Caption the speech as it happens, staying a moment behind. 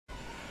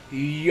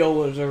Yo,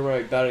 what's up,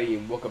 everybody,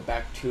 and welcome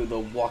back to The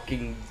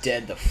Walking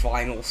Dead, the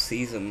final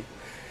season.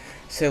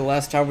 So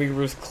last time we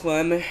were with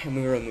Clem, and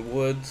we were in the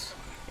woods,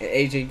 and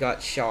AJ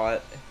got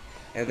shot,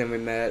 and then we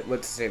met,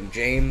 what's his name,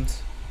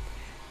 James.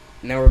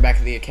 Now we're back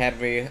at the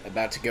academy,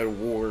 about to go to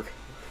war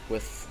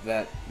with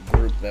that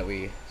group that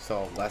we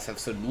saw last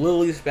episode.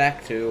 Lily's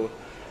back too.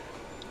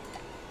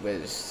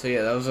 So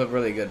yeah, that was a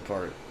really good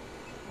part.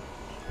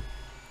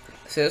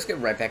 So let's get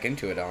right back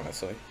into it,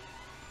 honestly.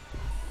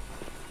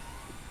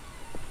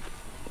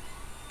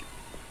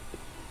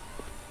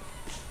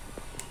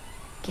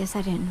 Guess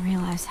I didn't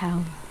realize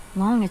how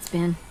long it's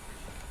been.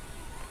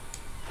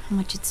 How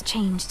much it's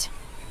changed.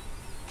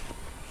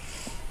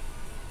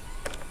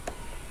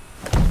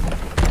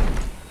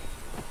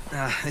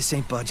 This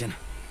ain't budging.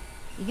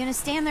 You gonna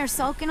stand there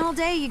sulking all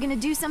day? You gonna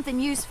do something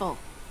useful?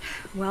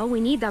 Well,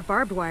 we need that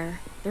barbed wire.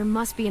 There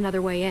must be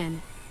another way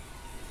in.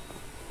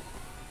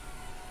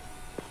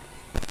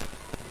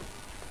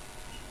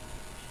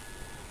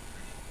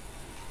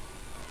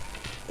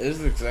 This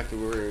is exactly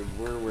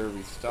where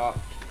we stopped.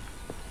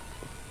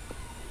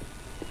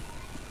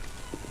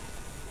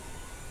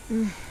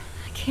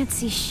 I can't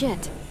see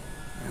shit.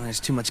 Well, there's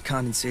too much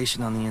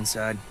condensation on the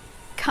inside.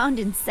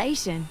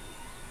 Condensation?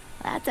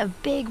 That's a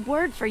big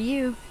word for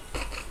you.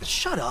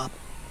 Shut up.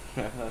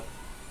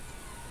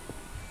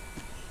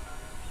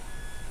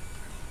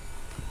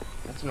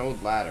 That's an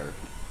old ladder.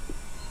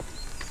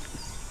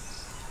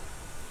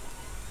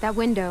 That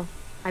window.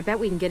 I bet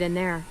we can get in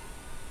there.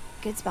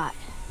 Good spot.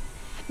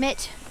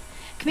 Mitch,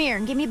 come here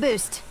and give me a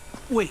boost.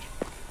 Wait.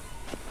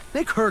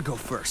 Make her go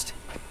first.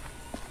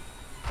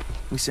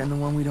 We send the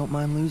one we don't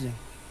mind losing.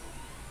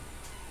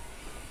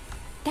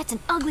 That's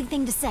an ugly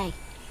thing to say.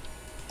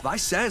 Vi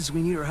says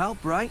we need her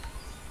help, right?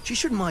 She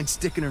shouldn't mind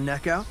sticking her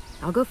neck out.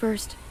 I'll go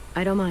first.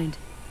 I don't mind.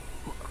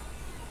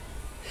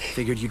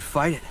 Figured you'd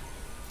fight it.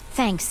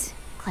 Thanks,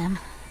 Clem.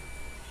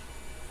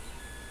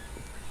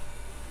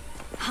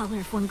 Holler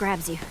if one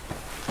grabs you.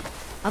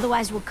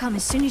 Otherwise, we'll come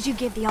as soon as you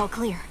give the all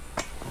clear.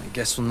 I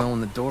guess we'll know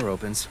when the door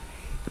opens.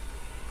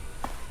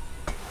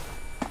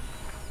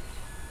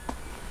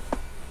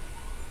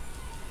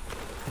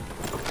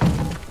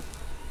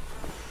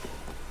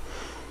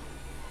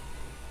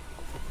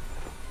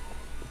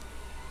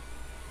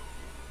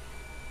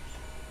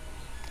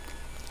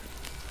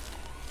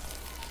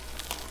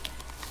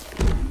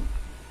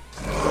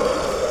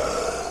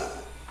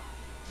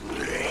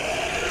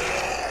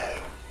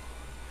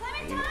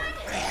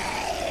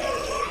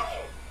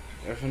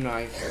 There's a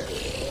knife.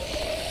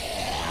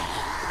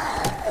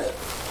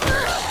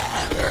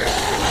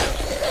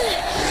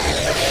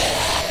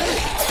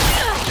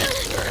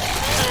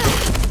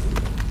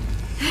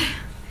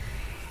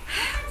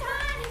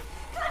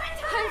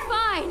 I'm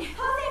fine.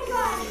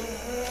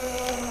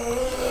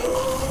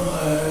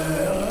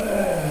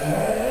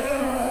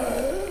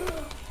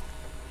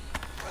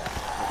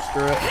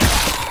 Screw it.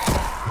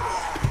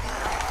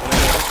 And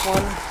then this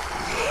one.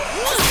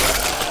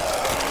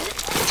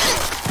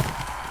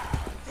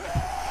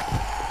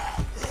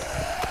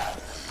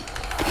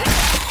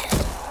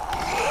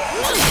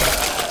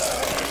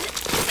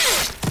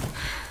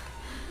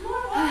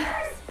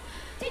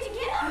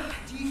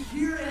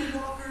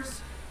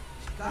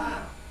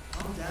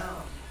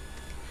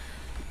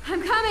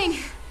 I'm coming.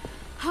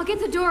 I'll get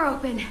the door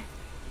open.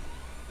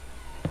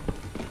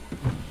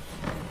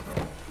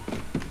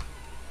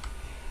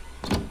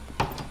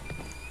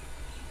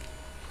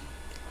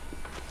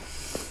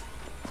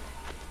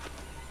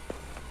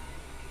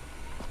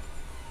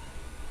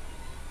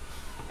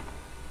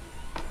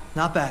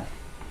 Not bad.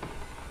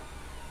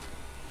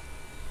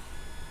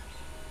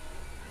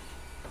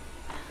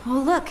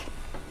 Oh, look.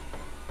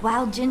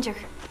 Wild ginger.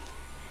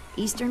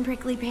 Eastern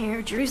prickly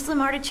pear,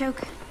 Jerusalem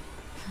artichoke.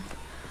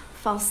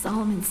 False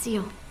Solomon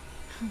seal.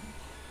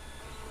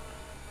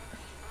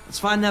 Let's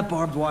find that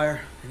barbed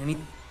wire and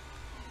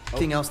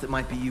anything else that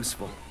might be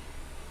useful.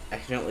 I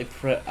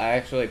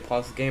actually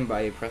paused the game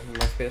by pressing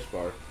my space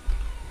bar.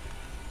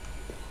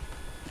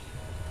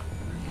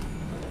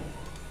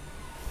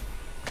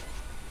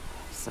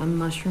 Some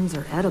mushrooms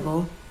are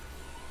edible.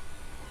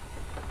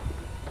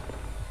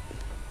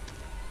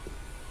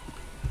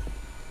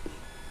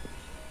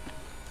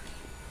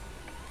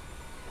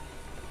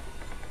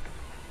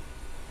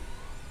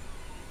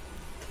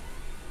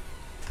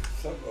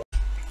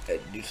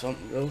 Do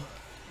something though,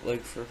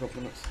 like for a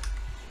couple minutes.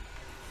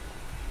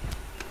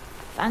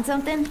 Find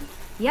something?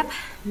 Yep,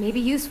 maybe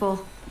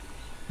useful.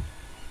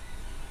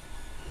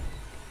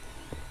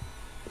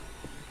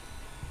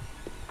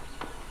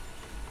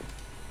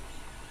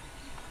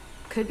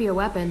 Could be a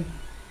weapon.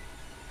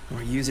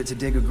 Or use it to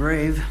dig a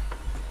grave.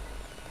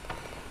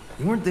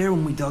 You weren't there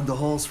when we dug the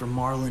holes for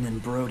Marlin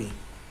and Brody.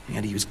 We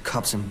had to use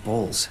cups and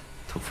bowls.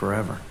 Took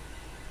forever.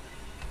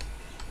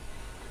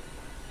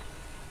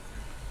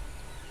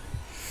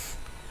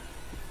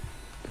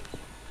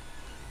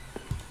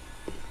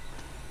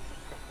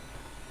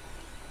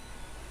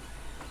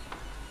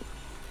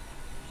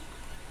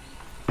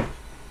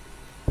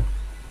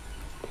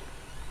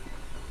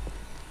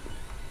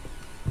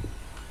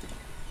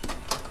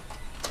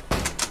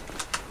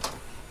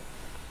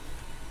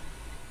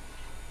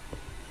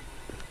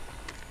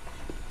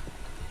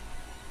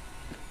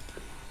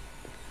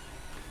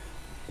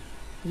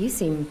 You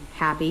seem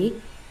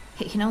happy.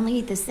 You can only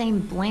eat the same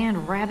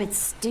bland rabbit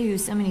stew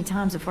so many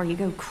times before you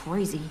go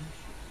crazy.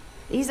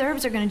 These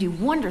herbs are gonna do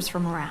wonders for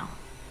morale.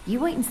 You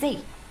wait and see.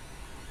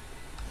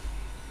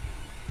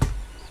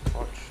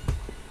 Stop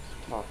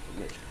for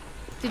me.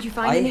 Did you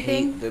find I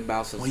anything? hate the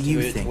mouse is What do you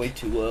it's think? way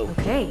too low.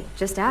 Okay,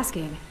 just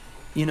asking.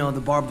 You know, the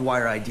barbed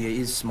wire idea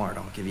is smart,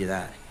 I'll give you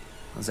that.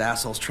 Those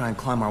assholes try and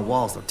climb our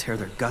walls, they'll tear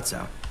their guts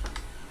out.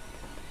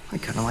 I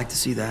kinda like to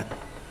see that.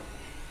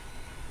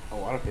 A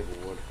lot of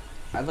people would.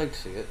 I'd like to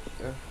see it,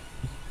 yeah.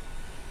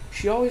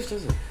 She always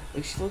does it.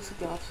 Like, she looks at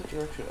the opposite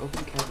direction.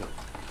 Open cabinet.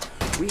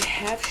 We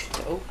have shit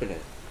to open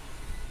it.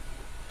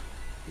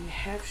 We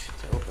have shit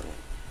to open it.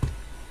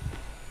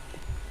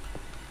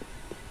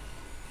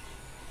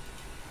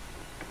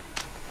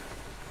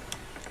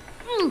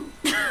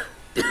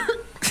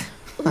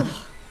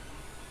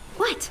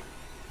 What?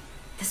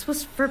 This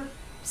was for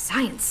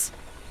science.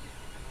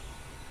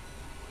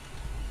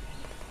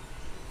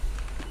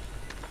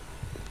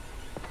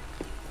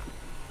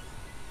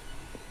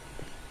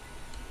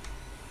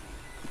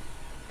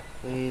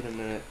 Wait a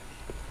minute.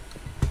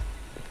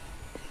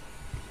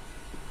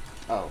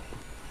 Oh.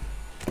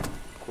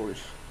 Of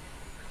course.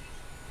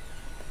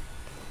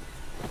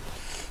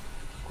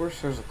 Of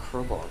course there's a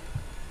crowbar.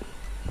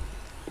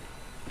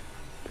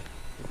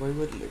 Why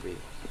wouldn't there be?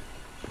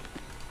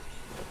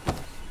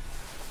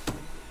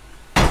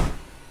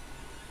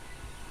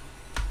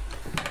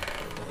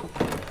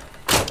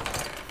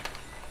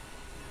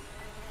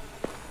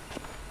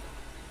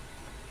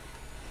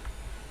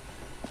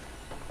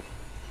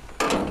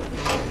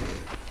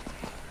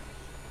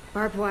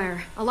 Barbed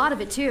wire. A lot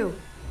of it, too.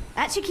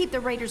 That should keep the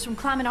raiders from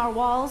climbing our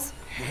walls.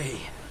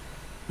 Hey,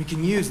 we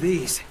can use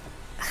these.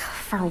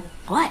 For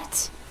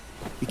what?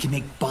 We can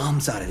make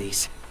bombs out of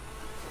these.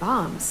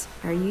 Bombs.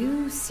 Are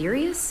you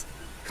serious?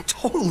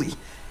 Totally.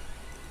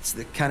 It's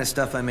the kind of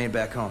stuff I made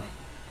back home.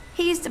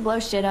 He used to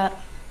blow shit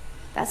up.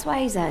 That's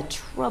why he's a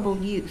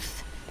troubled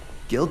youth.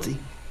 Guilty.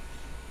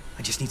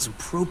 I just need some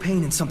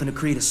propane and something to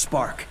create a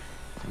spark.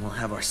 And we'll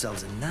have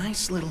ourselves a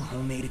nice little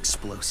homemade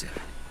explosive.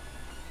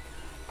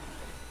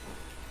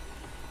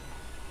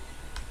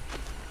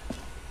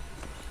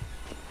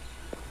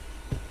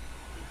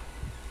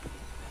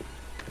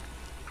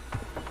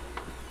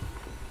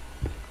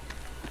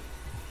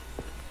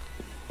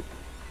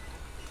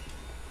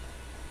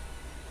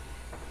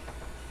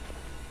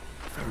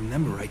 If I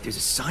remember right, there's a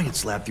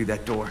science lab through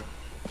that door.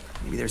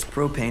 Maybe there's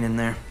propane in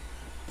there.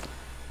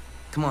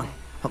 Come on,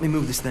 help me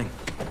move this thing.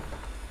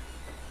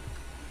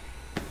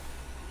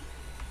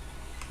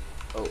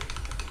 Oh.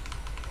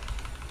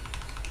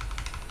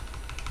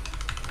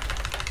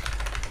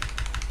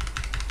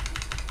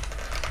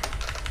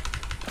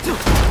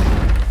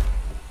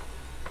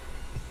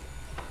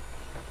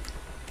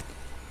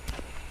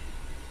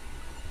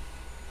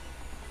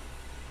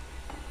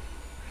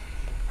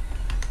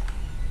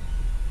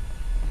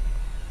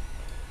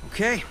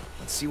 Okay,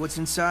 let's see what's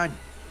inside.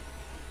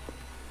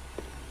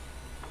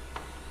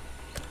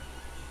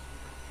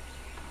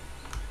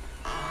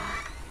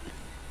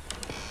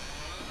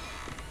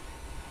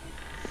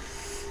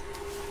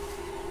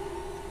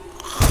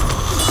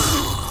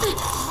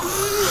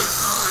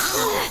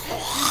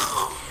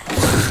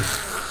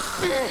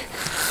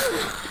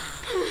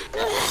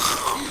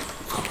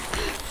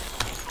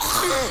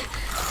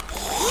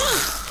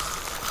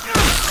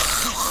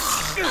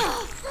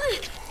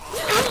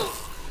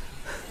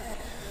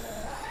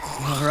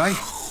 All right.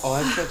 Oh,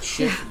 I thought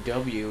Shift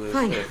W is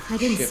Fine, I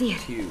didn't Shift see it.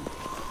 Q.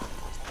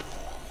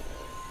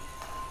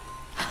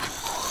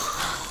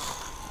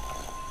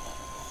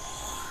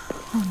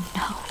 Oh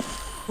no.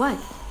 What?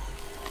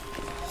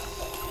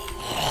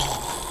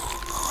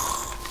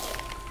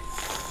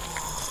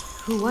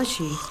 Who was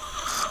she?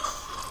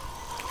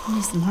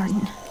 Miss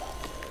Martin.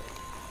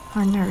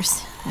 Our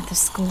nurse at the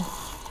school.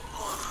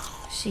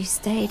 She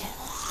stayed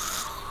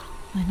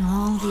when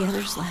all the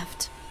others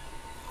left.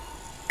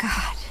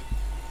 God.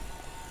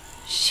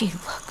 She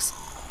looks...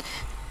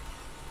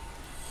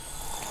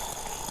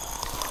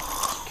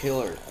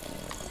 Killer.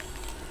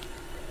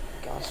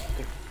 Gosh.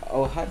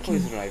 Oh, hi,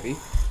 Poison Ivy.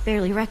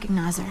 barely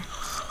recognize her.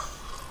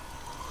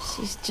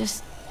 She's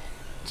just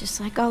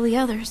like all the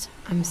others.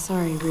 I'm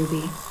sorry,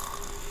 Ruby.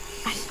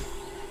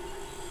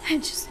 I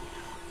just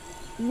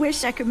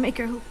wish I could make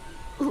her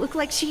look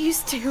like she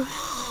used to.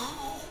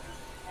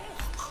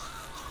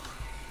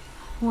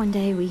 One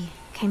day we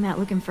came out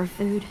looking for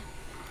food.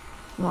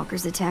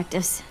 Walkers attacked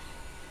us.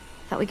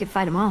 Thought we could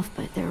fight them off,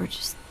 but there were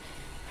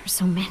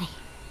so many.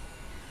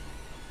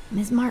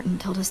 Ms. Martin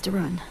told us to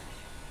run,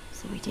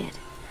 so we did.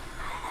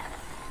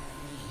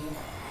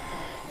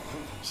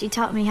 She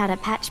taught me how to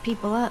patch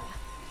people up.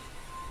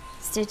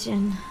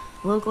 Stitching,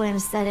 local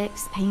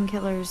anesthetics,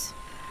 painkillers,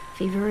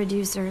 fever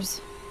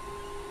reducers.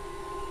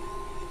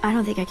 I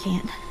don't think I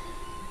can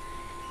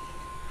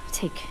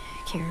take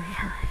care of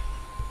her.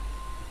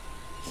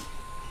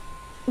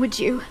 Would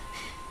you?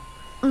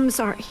 I'm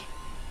sorry.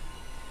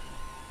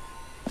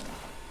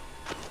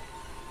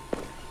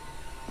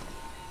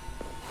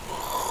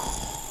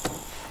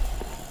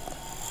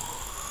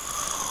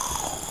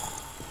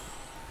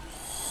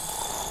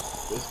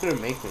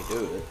 gonna make me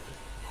do it.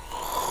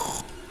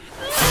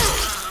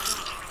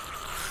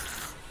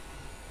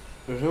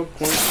 There's no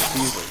point in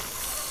teasing.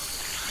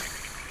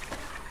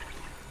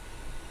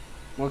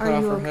 Want to cut Are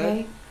off you her okay?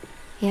 head?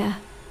 Yeah.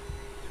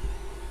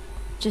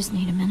 Just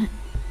need a minute.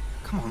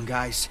 Come on,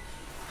 guys.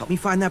 Help me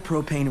find that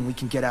propane and we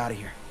can get out of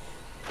here.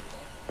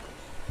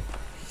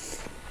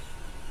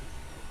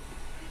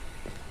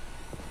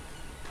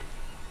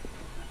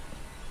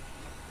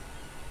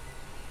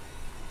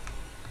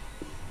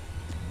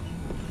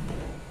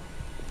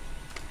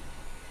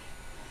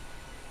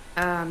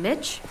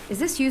 Mitch? Is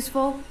this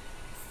useful?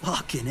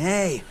 Fucking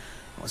A.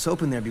 I was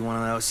hoping there'd be one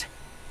of those.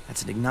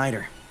 That's an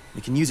igniter.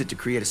 We can use it to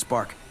create a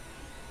spark.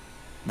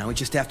 Now we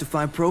just have to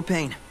find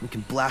propane. We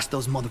can blast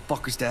those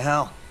motherfuckers to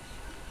hell.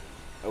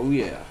 Oh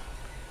yeah.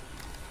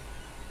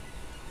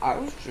 I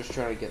was just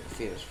trying to get the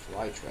Phoenix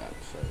flytrap,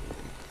 so...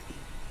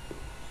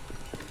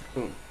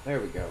 Boom.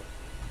 There we go.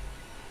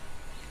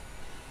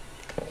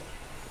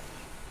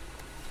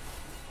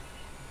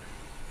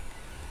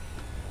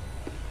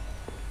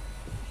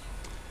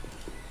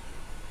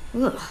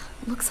 Ugh,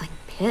 looks like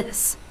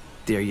piss.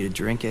 Dare you to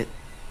drink it,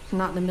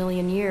 Not in a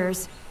million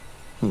years.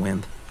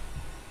 wimp.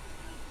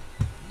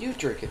 You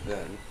drink it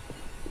then.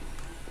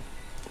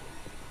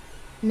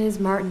 Ms.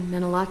 Martin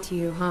meant a lot to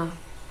you, huh?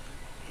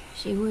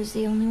 She was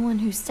the only one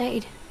who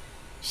stayed.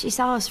 She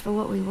saw us for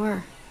what we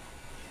were.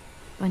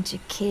 Bunch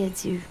of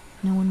kids who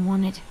no one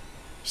wanted.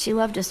 She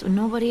loved us when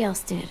nobody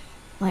else did.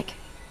 Like,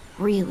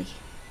 really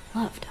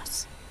loved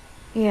us.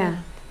 Yeah,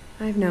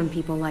 I've known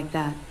people like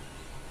that.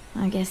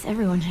 I guess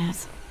everyone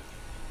has.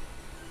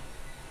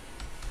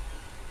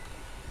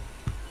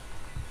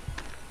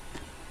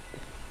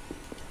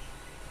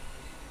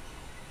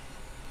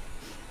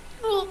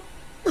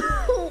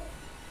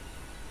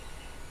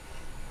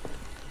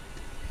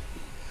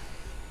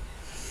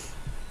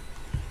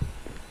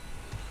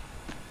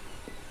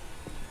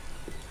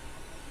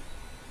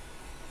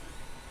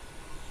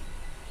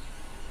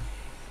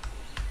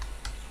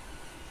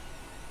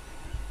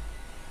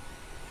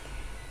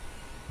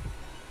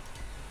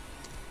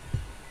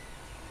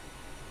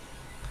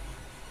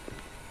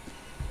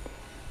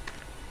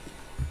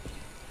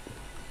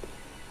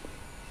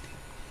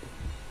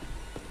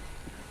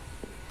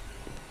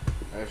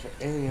 Is there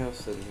anything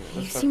else in here?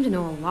 You Let's seem to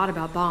know a lot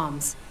about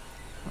bombs.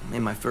 I made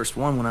my first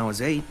one when I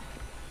was 8.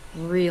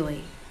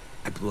 Really?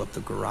 I blew up the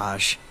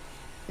garage.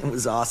 It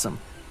was awesome.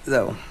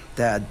 Though,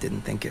 Dad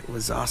didn't think it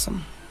was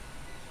awesome.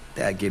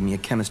 Dad gave me a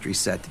chemistry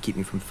set to keep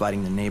me from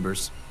fighting the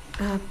neighbors.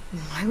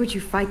 Why would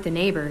you fight the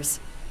neighbors?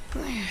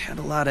 I had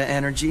a lot of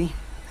energy.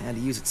 I had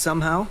to use it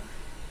somehow.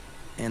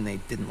 And they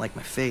didn't like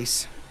my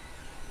face.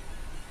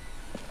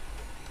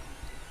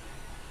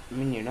 I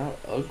mean, you're not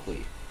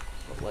ugly.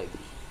 But, like,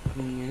 I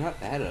mean, you're not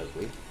that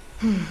ugly.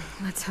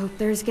 Let's hope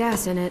there's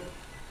gas in it.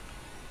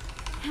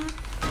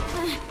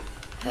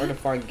 Hard to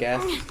find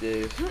gas these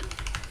days.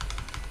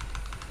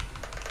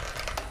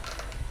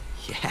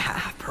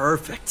 Yeah,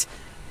 perfect.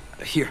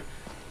 Here.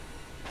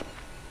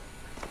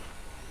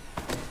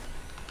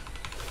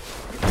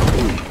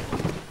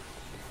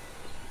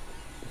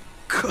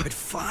 Good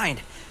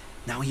find.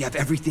 Now we have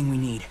everything we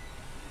need.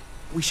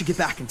 We should get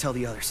back and tell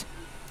the others.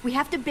 We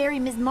have to bury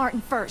Ms.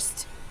 Martin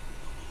first.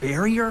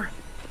 Bury her?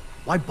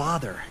 Why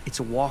bother? It's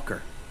a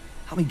walker.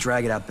 Help me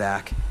drag it out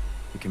back.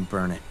 We can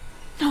burn it.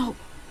 No.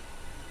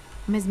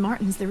 Ms.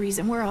 Martin's the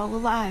reason we're all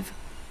alive.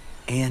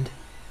 And?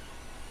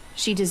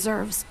 She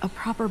deserves a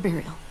proper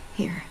burial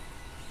here.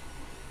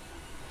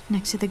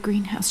 Next to the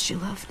greenhouse she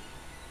loved.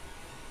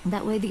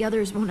 That way the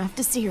others won't have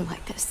to see her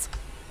like this.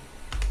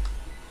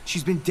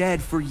 She's been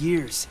dead for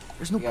years.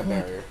 There's no You got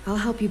point. barrier. I'll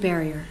help you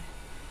bury her.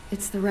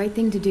 It's the right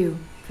thing to do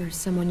for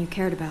someone you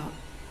cared about.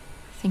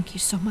 Thank you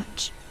so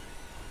much.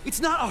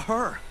 It's not a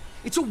her.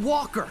 It's a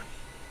walker.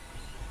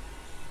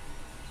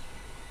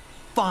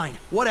 Fine,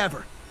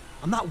 whatever.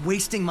 I'm not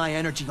wasting my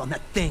energy on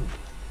that thing.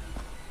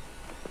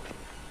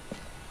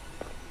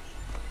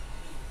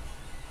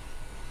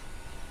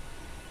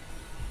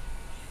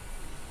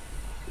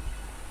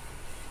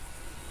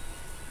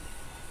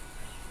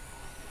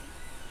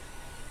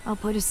 I'll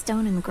put a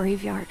stone in the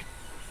graveyard.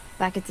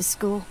 Back at the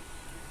school.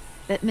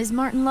 Bet Ms.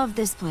 Martin loved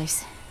this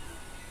place.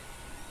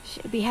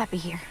 She'd be happy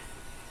here.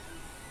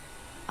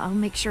 I'll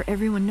make sure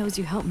everyone knows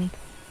you helped me.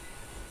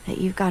 That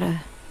you've got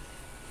a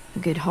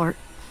good heart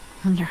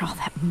under all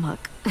that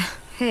muck.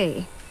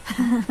 Hey.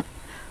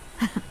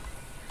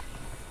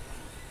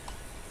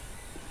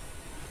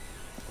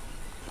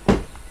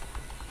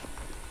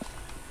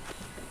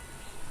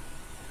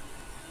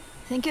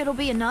 Think it'll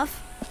be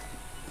enough?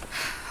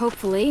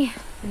 Hopefully.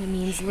 And it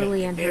means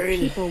Lily and her buried.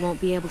 people won't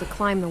be able to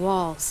climb the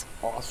walls.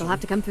 Awesome. They'll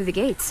have to come through the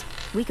gates.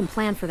 We can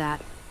plan for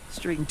that.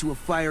 Straight into a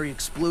fiery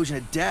explosion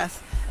of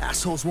death.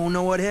 Assholes won't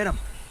know what hit them.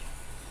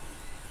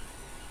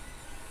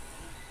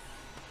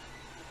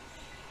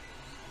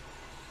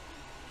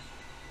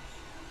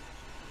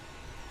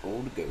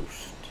 Old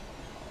ghost.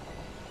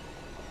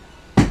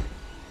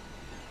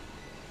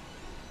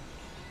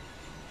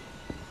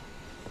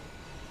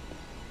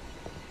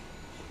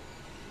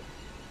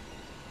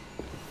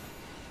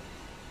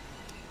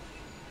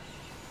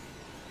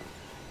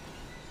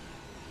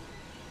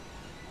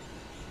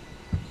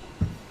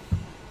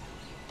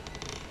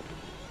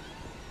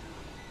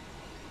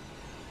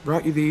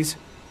 Brought you these.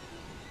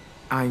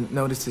 I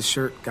noticed his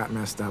shirt got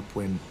messed up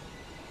when,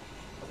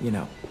 you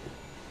know.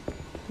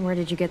 Where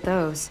did you get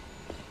those?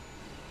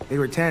 They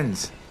were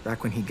 10s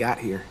back when he got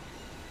here.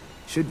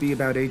 Should be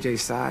about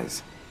AJ's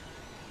size.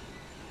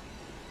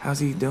 How's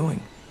he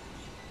doing?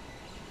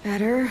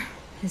 Better.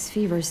 His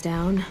fever's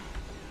down.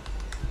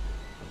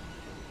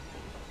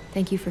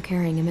 Thank you for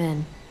carrying him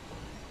in.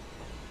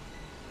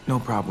 No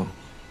problem.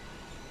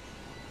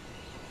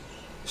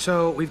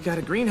 So, we've got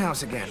a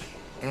greenhouse again.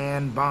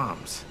 And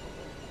bombs.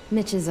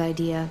 Mitch's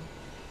idea.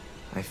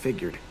 I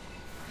figured.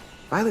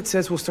 Violet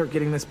says we'll start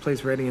getting this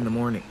place ready in the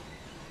morning.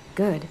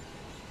 Good.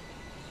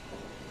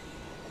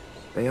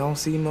 They all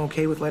seem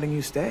okay with letting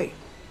you stay.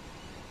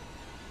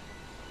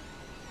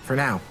 For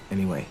now,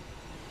 anyway.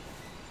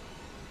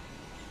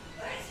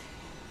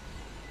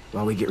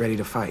 While we get ready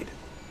to fight.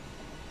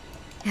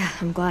 Yeah,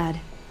 I'm glad.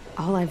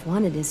 All I've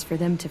wanted is for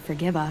them to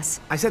forgive us.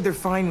 I said they're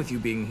fine with you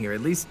being here,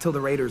 at least till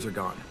the raiders are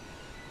gone.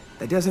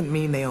 That doesn't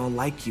mean they all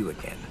like you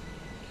again.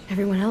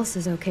 Everyone else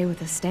is okay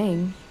with us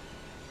staying.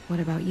 What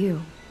about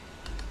you?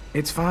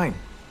 It's fine.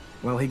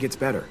 Well, he gets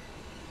better.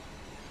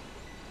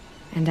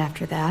 And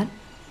after that?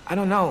 I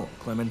don't know,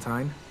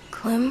 Clementine.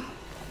 Clem?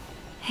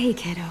 Hey,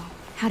 kiddo.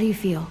 How do you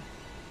feel?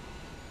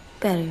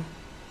 Better.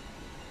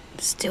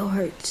 Still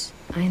hurts.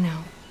 I know.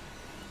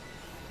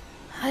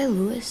 Hi,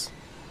 Louis.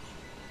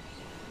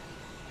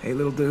 Hey,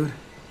 little dude.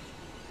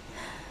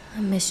 I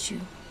missed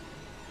you.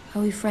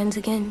 Are we friends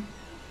again?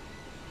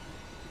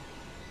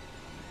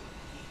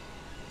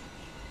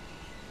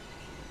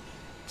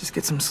 Just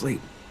get some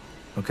sleep,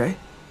 okay?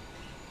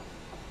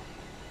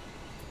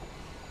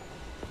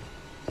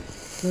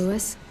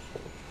 Louis?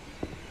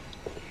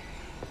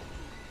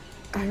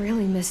 I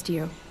really missed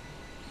you.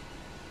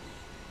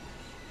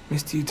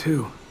 Missed you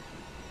too.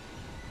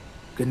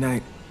 Good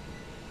night.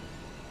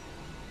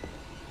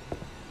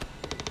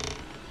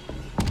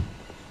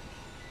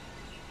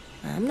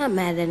 I'm not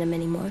mad at him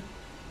anymore.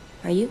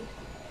 Are you?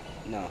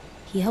 No.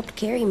 He helped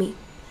carry me.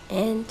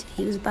 And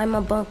he was by my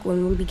bunk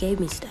when Ruby gave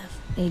me stuff.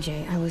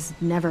 AJ, I was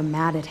never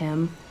mad at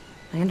him.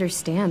 I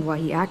understand why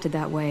he acted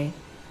that way.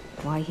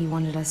 Why he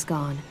wanted us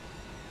gone.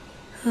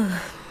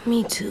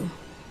 Me too.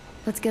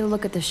 Let's get a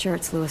look at the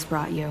shirts Louis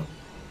brought you.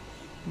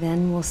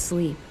 Then we'll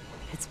sleep.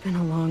 It's been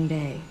a long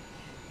day.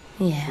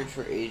 Yeah, Good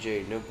for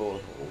AJ, no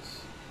bullet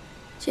holes.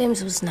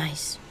 James was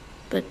nice.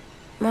 But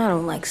I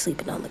don't like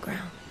sleeping on the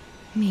ground.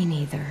 Me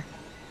neither.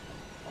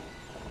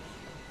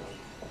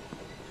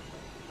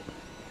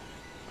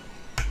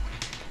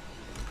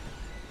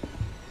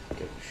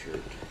 Get a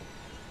shirt.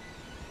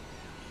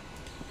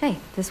 Hey,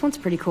 this one's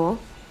pretty cool.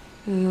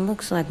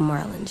 Looks like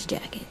Marlon's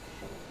jacket.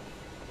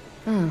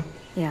 Oh,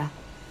 yeah.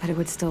 But it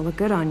would still look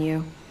good on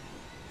you.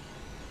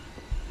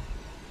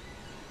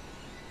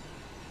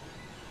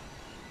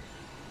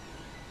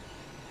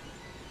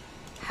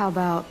 How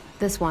about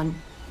this one?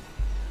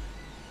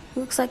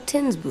 Looks like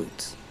Tin's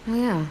boots. Oh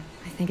yeah,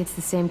 I think it's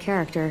the same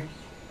character.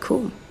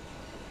 Cool.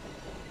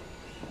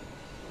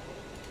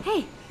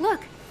 Hey,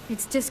 look!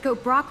 It's Disco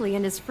Broccoli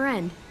and his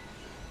friend.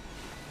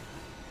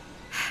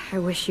 I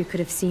wish you could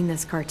have seen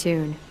this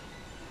cartoon.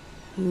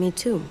 Me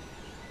too.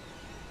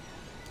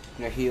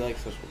 No, he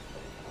likes this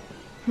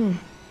one.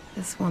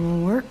 This one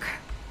will work.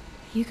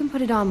 You can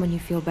put it on when you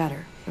feel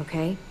better,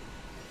 okay?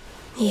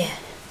 Yeah,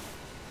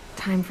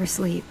 Time for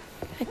sleep.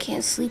 I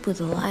can't sleep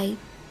with a light.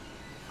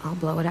 I'll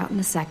blow it out in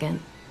a second.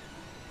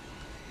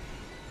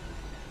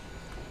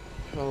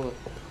 Oh,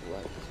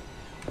 what?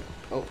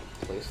 Oh,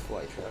 place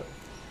fly trap.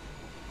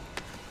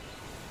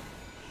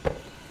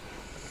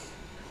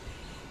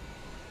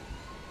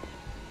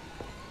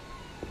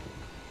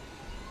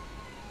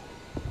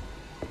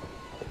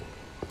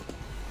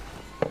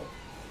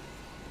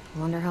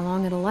 Wonder how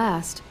long it'll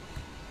last.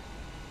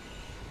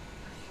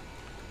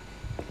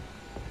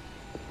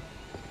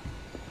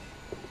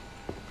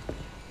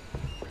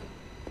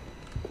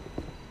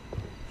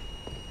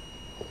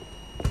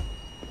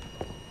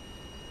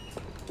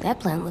 That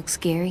plant looks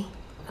scary.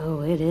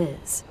 Oh, it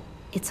is.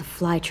 It's a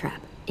fly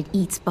trap. It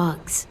eats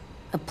bugs.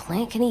 A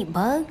plant can eat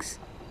bugs?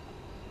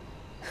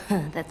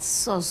 That's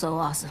so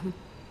awesome.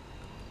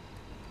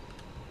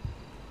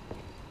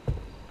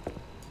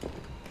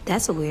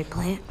 That's a weird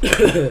plant.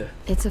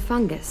 It's a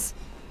fungus.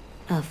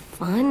 A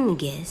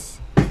fungus?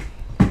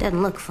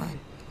 Doesn't look fun.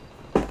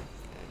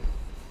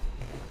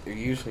 They're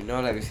usually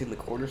not. Have you seen the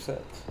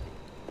cordyceps?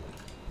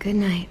 Good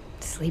night.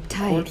 Sleep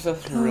tight.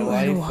 Cordyceps in real Oh,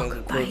 I don't life walk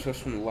and by. cordyceps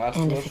from The Last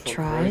And of if Us it look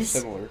very tries?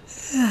 similar.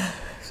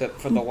 Except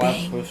for The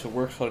Last of Bang. Us, it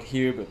works on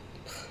human.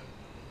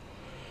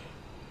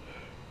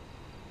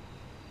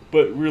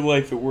 But in real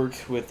life, it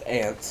works with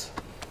ants.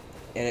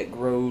 And it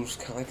grows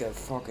kind of like a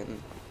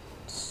fucking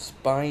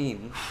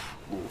spine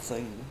little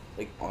thing,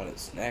 like on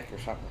its neck or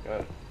something like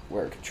that,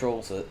 where it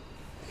controls it.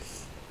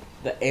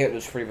 The ant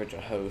is pretty much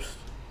a host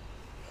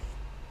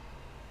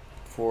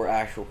for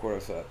actual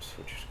cordyceps,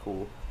 which is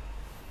cool.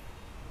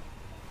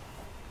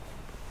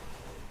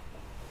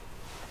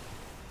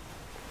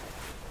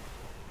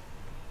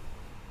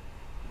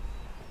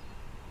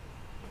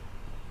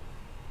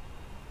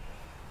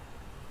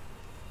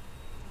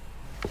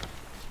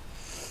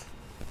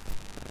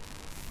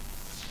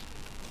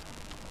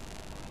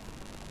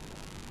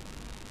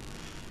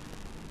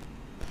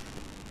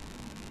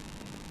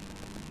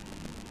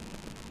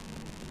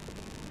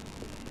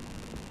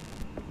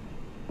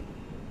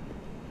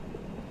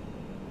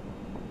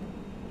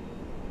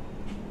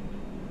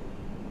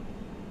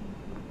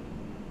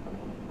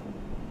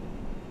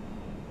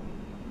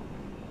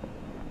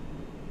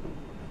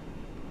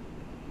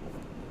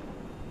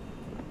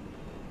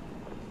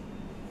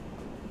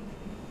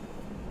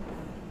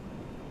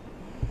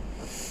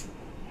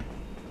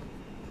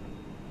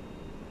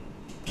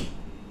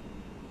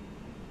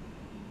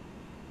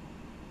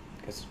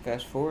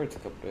 Fast forward a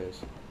couple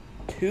days.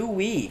 2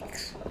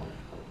 weeks.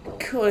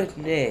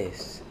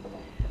 Goodness.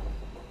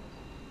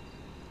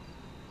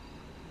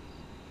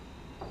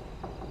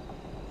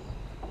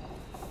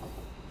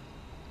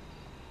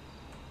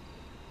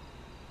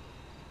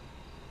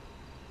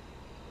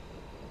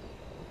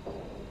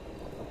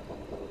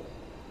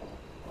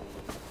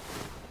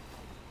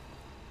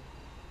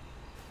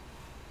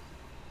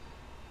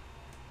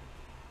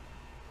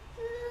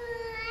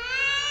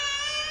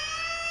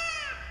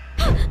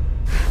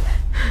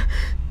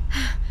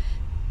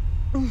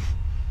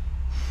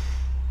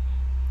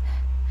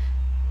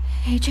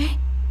 AJ?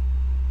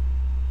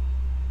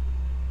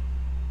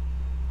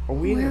 Are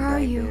we in a Where are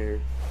you? nightmare?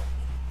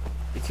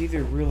 It's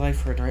either real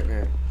life or a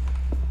nightmare.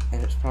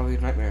 And it's probably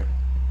a nightmare.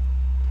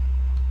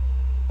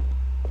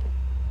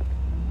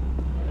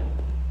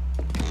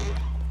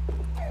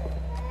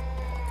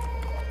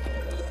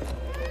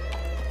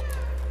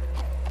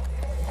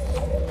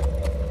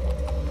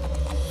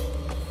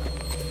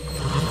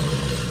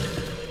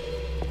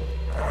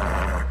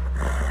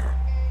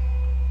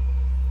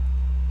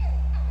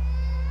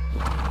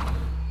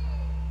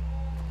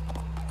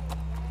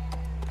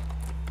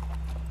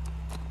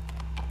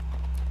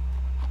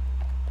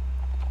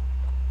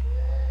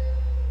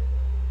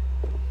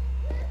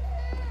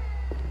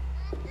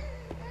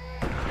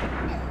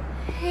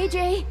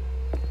 AJ?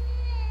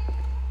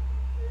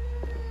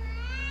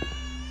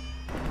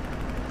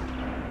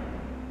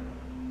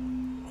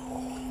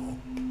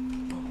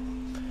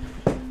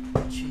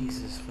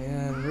 Jesus,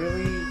 man,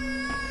 really?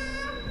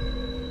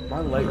 My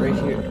light right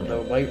here, the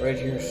light right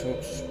here is so,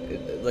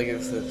 like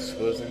it's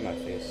exposing my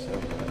face so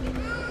much.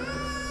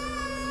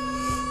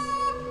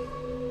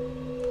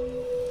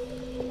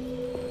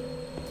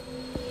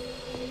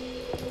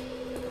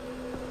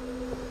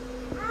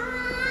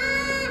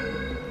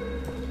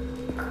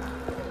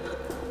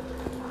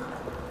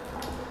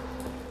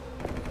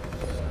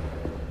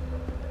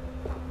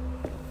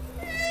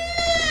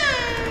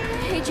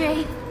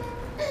 AJ?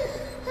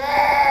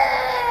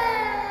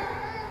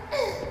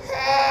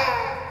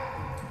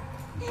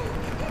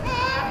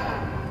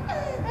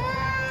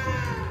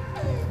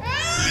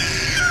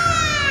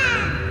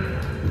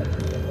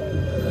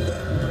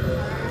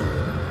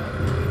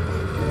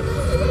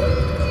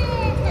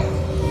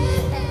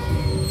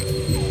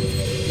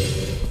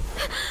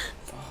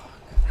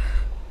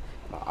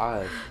 My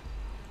eyes.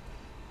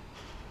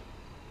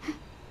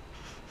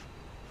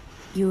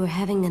 You were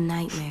having a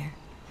nightmare.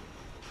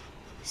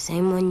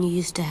 Same one you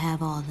used to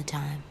have all the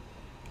time.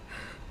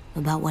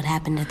 About what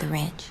happened at the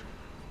ranch.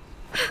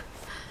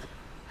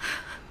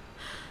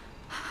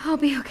 I'll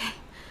be okay.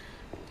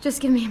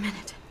 Just give me a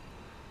minute.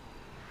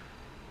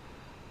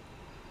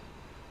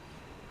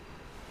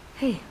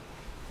 Hey,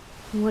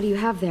 what do you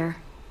have there?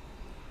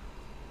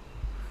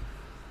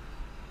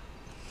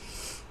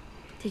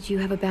 Did you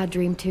have a bad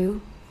dream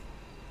too?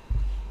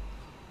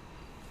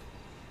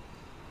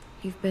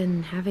 You've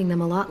been having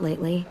them a lot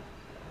lately.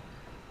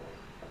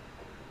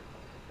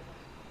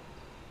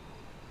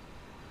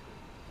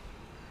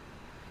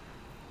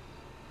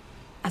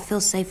 I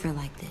feel safer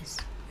like this,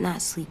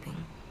 not sleeping.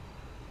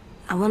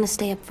 I want to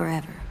stay up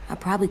forever. I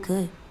probably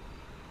could.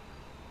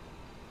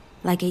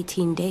 Like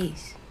 18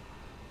 days.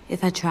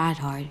 If I tried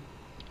hard.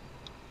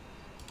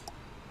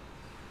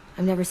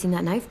 I've never seen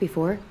that knife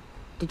before.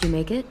 Did you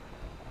make it?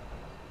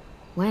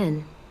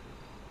 When?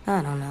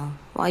 I don't know.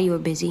 While you were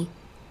busy.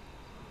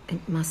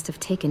 It must have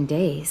taken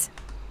days.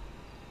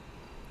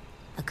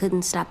 I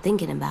couldn't stop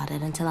thinking about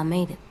it until I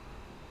made it.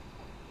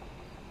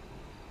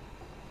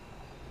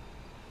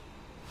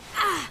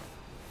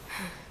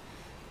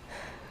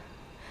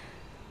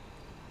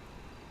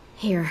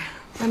 Here,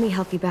 let me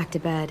help you back to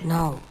bed.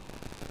 No.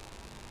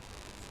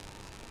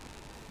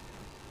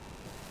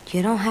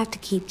 You don't have to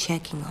keep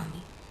checking on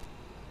me.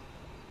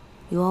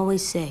 You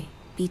always say,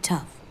 be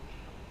tough.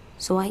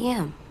 So I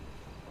am.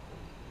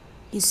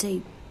 You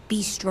say,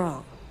 be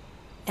strong.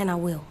 And I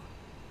will.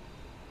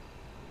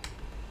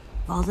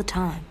 All the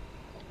time.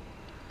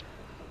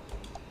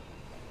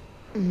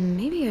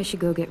 Maybe I should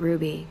go get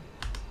Ruby.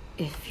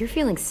 If you're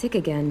feeling sick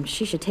again,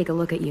 she should take a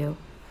look at you.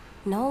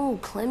 No,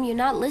 Clem, you're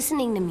not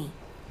listening to me.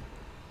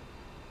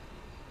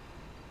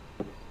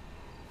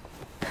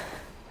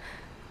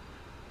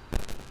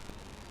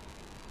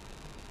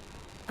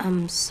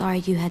 I'm sorry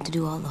you had to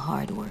do all the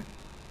hard work.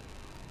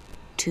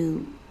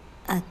 To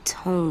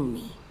atone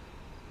me.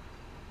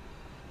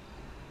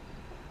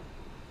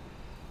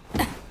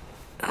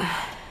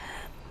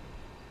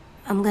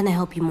 I'm gonna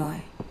help you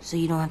more, so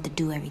you don't have to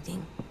do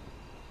everything.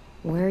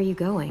 Where are you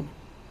going?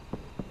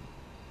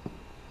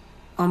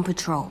 On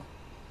patrol.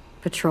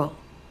 Patrol.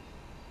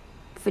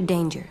 For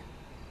danger.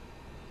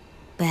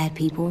 Bad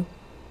people.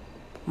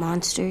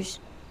 Monsters.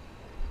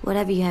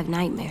 Whatever you have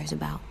nightmares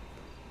about.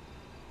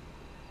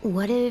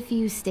 What if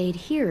you stayed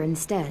here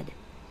instead?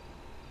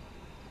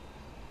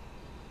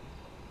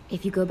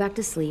 If you go back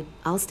to sleep,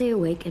 I'll stay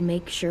awake and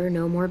make sure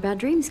no more bad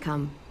dreams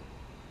come.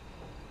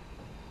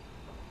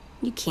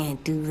 You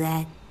can't do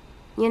that.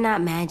 You're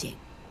not magic.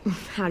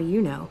 How do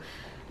you know?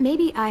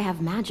 Maybe I have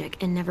magic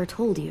and never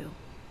told you.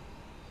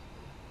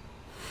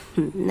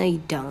 No,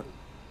 you don't.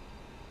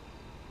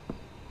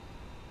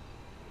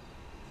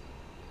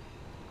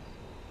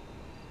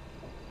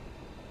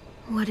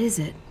 What is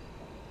it?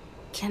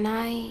 Could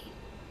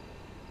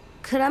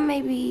I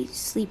maybe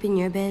sleep in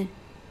your bed?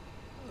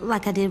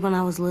 Like I did when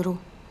I was little?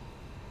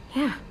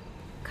 Yeah,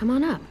 come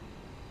on up.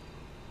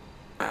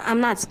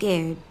 I'm not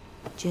scared,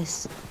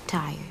 just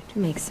tired.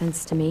 Makes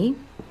sense to me.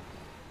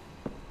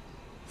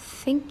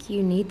 Think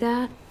you need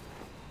that?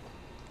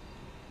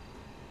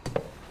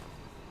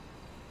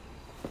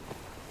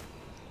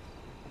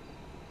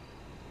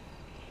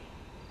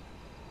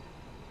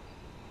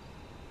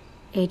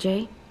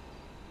 AJ,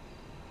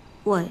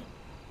 What?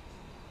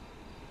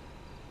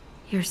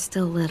 you're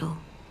still little.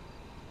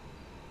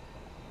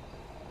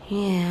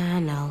 Yeah, I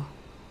know.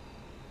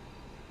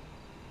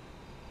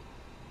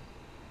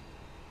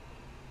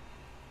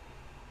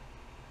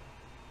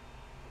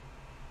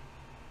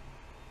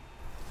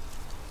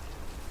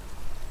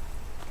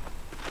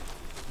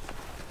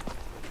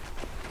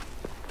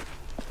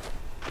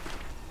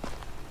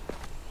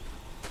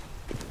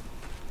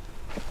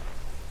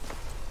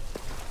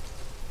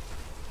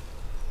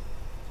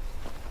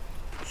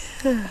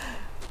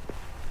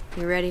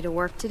 You ready to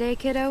work today,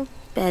 kiddo?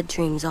 Bad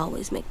dreams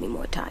always make me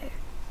more tired.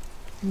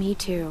 Me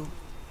too.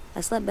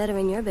 I slept better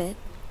in your bed.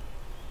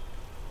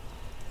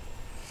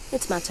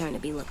 It's my turn to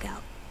be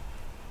lookout.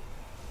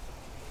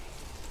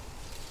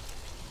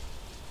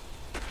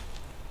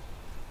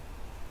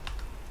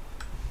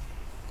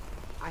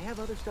 I have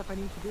other stuff I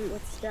need to do.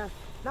 What stuff?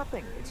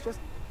 Nothing.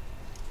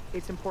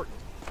 It's important.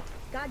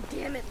 God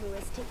damn it,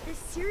 Louis. Take this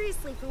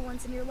seriously for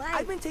once in your life.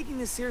 I've been taking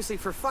this seriously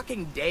for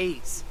fucking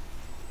days.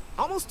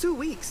 Almost 2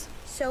 weeks.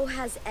 So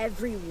has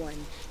everyone.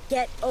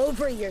 Get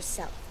over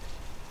yourself.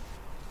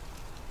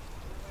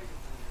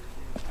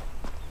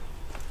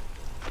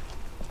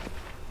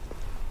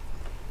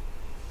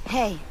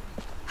 Hey,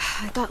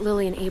 I thought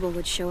Lily and Abel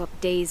would show up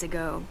days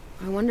ago.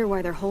 I wonder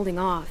why they're holding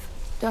off.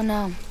 Don't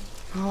know.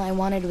 All I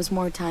wanted was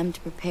more time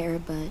to prepare,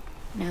 but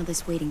now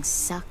this waiting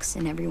sucks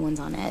and everyone's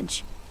on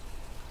edge.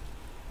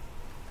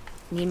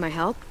 Need my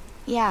help?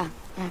 Yeah,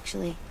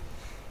 actually.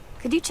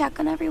 Could you check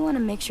on everyone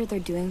and make sure they're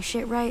doing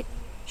shit right?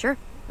 Sure,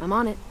 I'm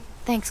on it.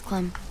 Thanks,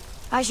 Clem.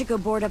 I should go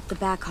board up the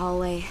back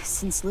hallway,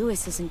 since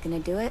Louis isn't gonna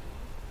do it.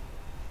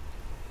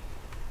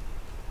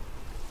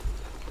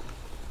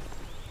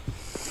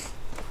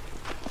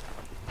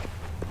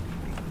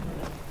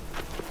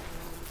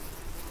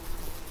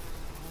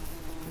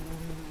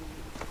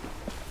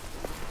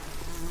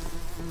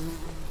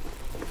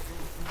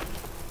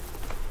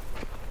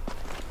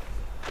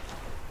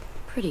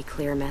 Pretty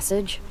clear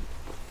message.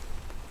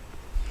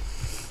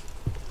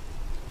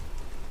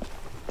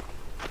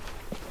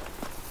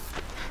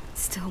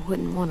 Still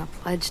wouldn't want to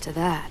pledge to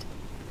that.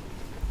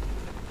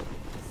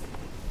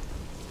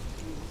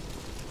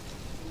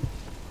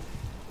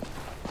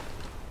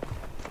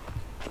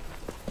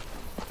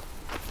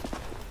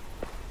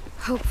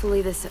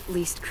 Hopefully this at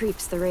least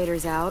creeps the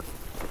raiders out.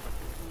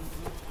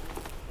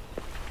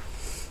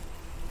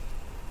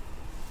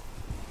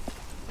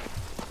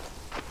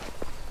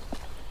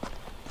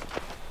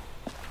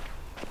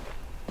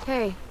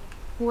 Hey,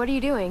 what are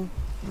you doing?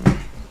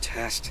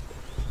 Test.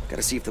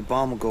 Gotta see if the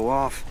bomb will go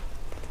off.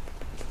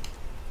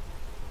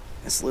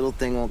 This little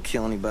thing won't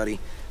kill anybody.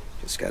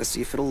 Just gotta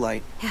see if it'll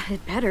light. Yeah,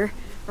 it better.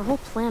 Our whole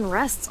plan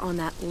rests on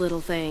that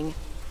little thing.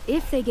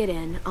 If they get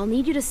in, I'll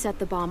need you to set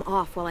the bomb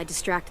off while I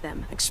distract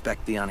them.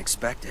 Expect the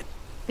unexpected.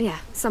 Yeah,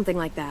 something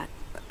like that.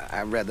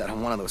 I read that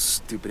on one of those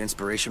stupid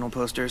inspirational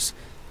posters.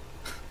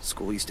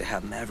 School used to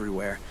have them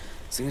everywhere.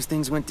 As soon as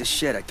things went to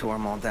shit, I tore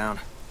them all down.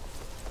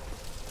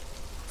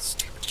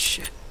 Stupid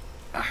shit.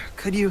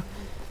 Could you?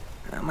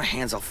 My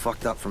hand's all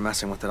fucked up from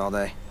messing with it all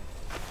day.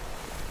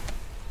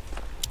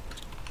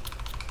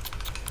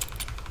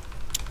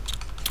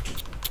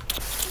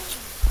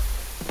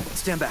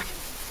 Stand back.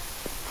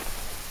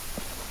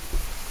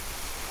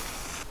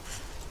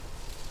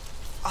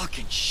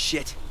 Fucking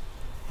shit.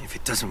 If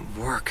it doesn't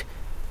work...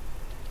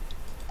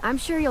 I'm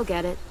sure you'll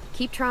get it.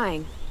 Keep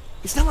trying.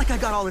 It's not like I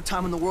got all the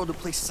time in the world to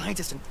play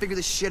scientist and figure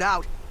this shit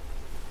out.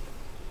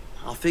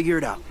 I'll figure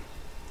it out.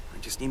 I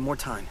just need more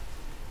time.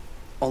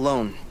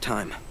 Alone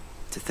time.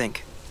 To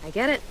think. I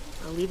get it.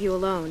 I'll leave you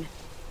alone.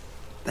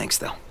 Thanks,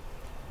 though.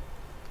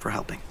 For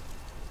helping.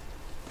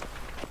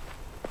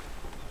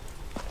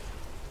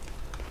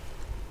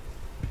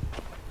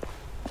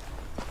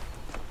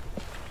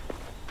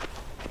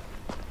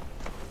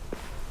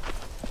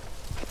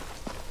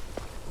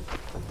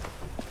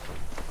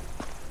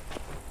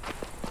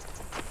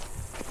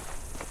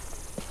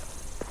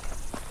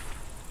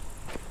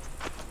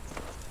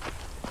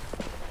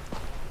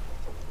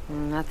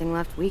 Nothing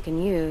left we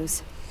can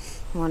use.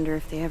 Wonder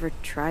if they ever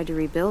tried to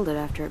rebuild it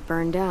after it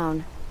burned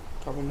down.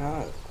 Probably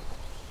not.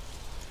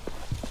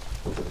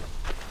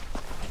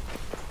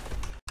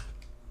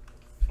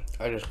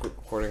 I just quit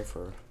recording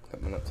for a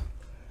couple minutes.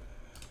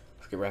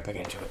 Let's get right back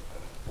into it.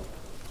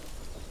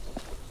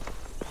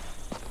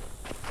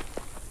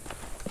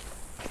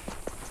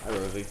 Hi,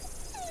 Rosie.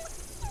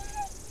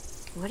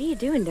 What are you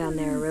doing down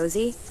there,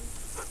 Rosie?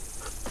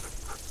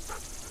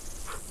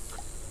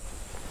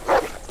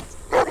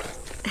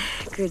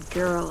 Good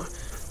girl.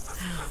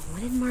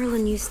 What did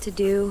Marlon used to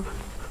do?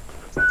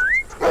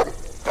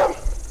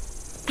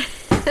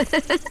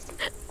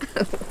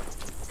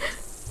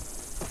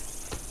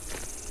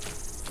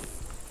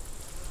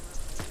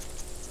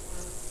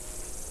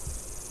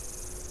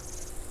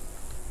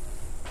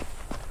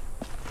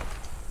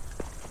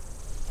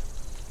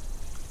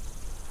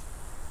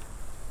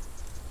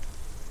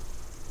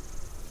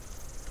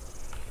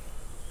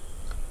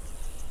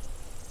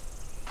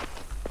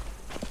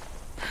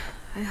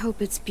 I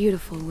hope it's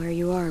beautiful where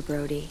you are,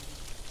 Brody.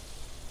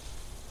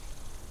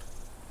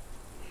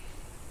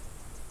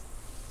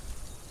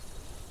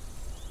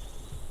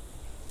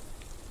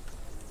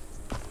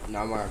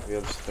 Now my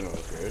feel spin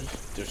over here.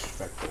 It's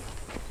disrespectful.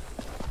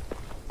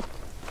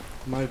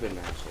 Might have been an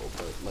asshole,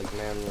 but like,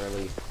 man,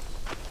 really,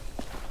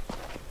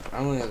 I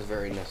don't think that's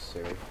very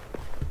necessary.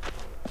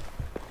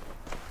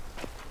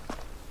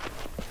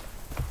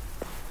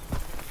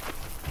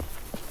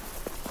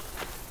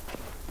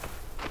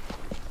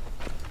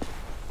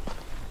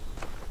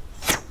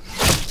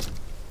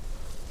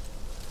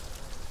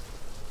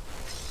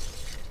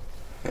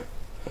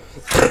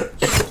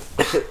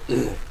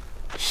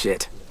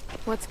 Shit.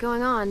 What's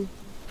going on?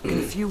 In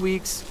a few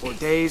weeks, or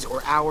days,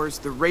 or hours,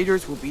 the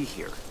raiders will be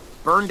here.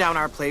 Burn down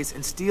our place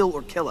and steal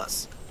or kill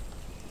us.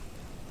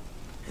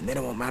 And then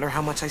it won't matter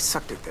how much I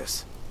sucked at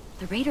this.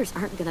 The raiders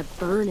aren't gonna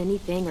burn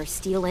anything or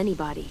steal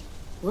anybody.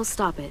 We'll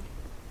stop it.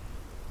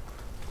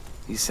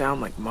 You sound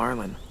like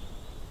Marlon.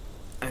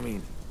 I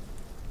mean,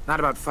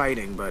 not about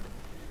fighting, but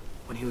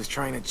when he was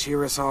trying to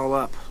cheer us all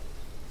up.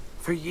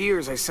 For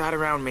years, I sat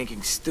around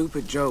making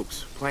stupid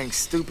jokes, playing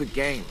stupid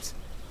games,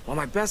 while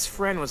my best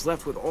friend was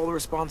left with all the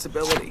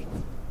responsibility,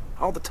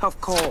 all the tough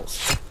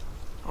calls,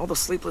 all the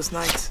sleepless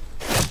nights,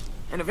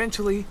 and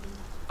eventually,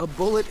 a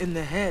bullet in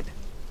the head.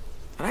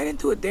 And I didn't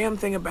do a damn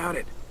thing about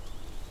it.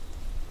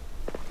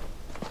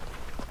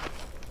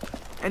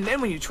 And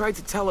then when you tried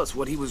to tell us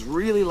what he was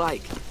really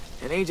like,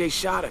 and AJ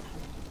shot him,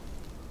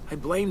 I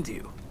blamed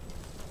you.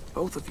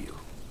 Both of you.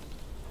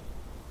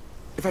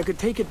 If I could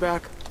take it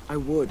back, I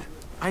would.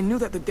 I knew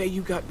that the day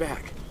you got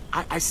back.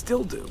 I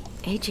still do.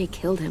 AJ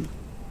killed him.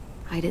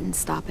 I didn't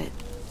stop it.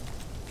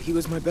 He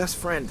was my best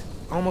friend,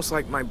 almost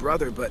like my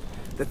brother, but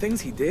the things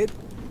he did,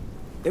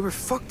 they were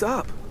fucked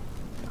up.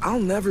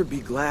 I'll never be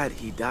glad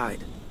he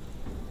died.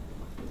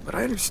 But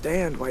I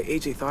understand why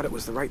AJ thought it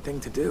was the right thing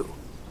to do.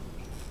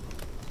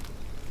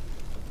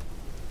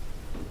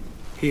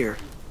 Here,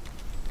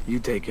 you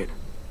take it.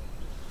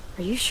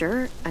 Are you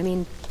sure? I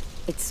mean,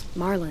 it's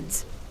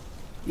Marlon's.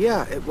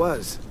 Yeah, it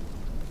was.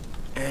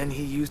 And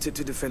he used it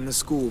to defend the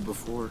school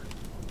before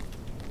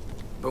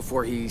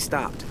he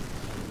stopped.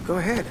 Go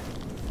ahead.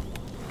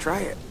 Try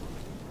it.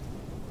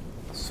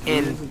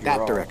 In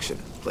that direction,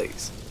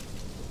 please.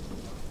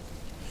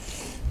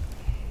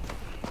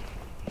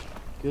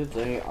 Good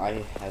thing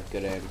I have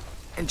good aim.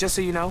 And just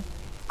so you know,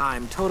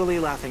 I'm totally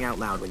laughing out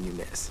loud when you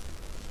miss.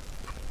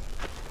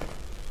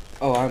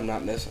 Oh, I'm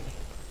not missing.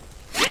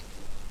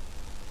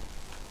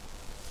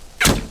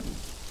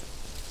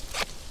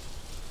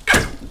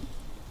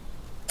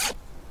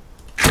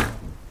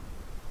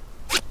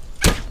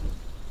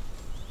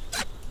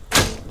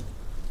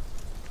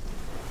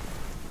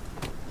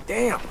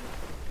 Damn.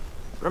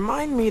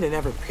 Remind me to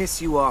never piss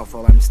you off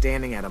while I'm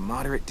standing at a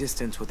moderate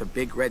distance with a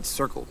big red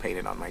circle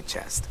painted on my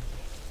chest.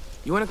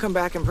 You want to come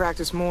back and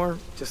practice more?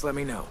 Just let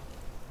me know.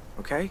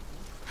 Okay?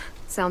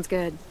 Sounds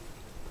good.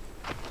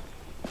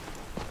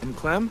 And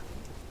Clem,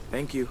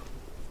 thank you.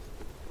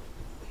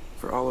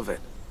 For all of it.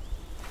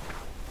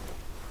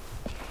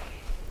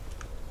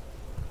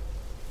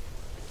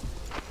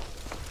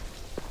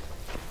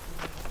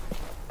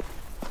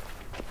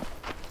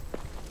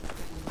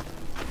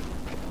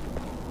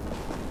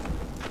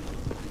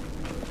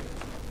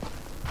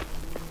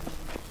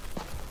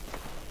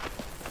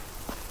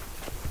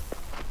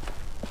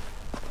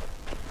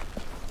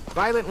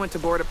 Violet went to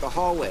board up the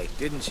hallway,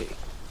 didn't she?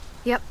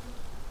 Yep.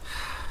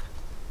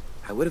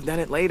 I would have done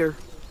it later.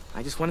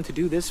 I just wanted to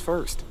do this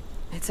first.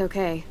 It's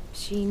okay.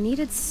 She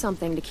needed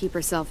something to keep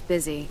herself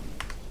busy.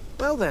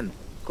 Well then,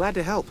 glad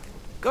to help.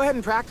 Go ahead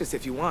and practice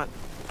if you want.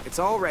 It's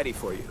all ready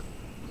for you.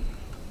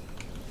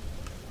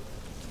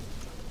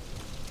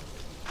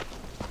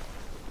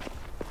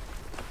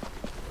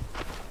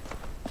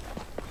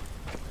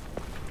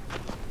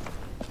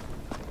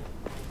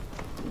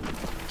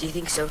 Do you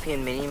think Sophie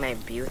and Minnie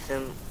might be with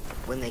them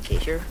when they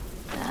get here?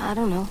 I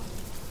don't know.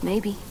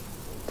 Maybe.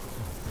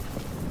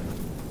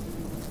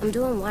 I'm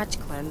doing watch,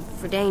 Clem,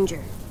 for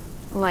danger.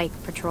 Like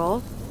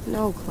patrol?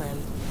 No,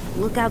 Clem.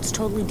 Lookout's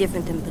totally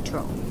different than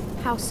patrol.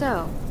 How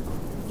so?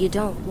 You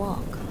don't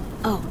walk.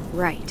 Oh,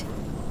 right.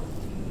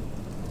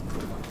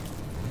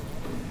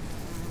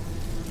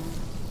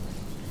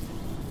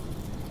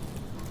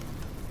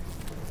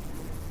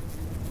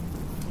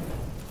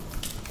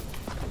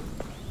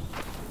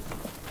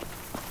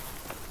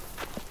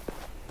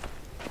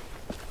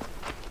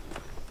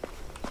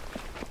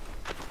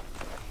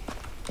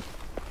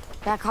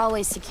 Back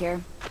hallway's secure.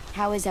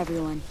 How is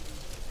everyone?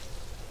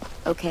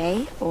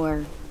 Okay,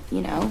 or, you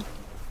know,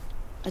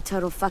 a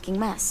total fucking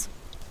mess.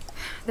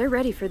 They're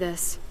ready for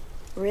this.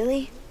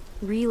 Really?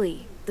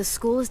 Really. The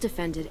school is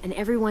defended, and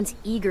everyone's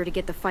eager to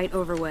get the fight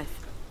over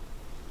with.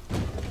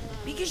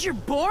 Because you're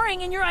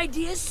boring and your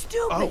idea is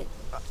stupid. Oh,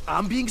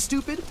 I'm being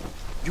stupid?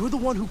 You're the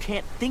one who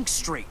can't think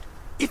straight.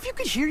 If you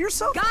could hear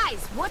yourself...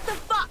 Guys, what the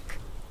fuck?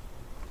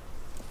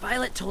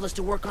 Violet told us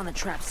to work on the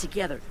traps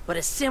together, but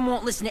Aasim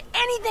won't listen to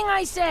anything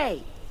I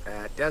say.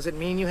 That doesn't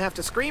mean you have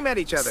to scream at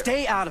each other.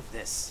 Stay out of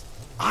this.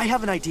 I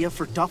have an idea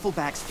for duffel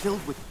bags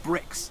filled with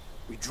bricks.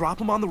 We drop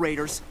them on the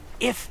raiders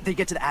if they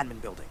get to the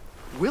admin building.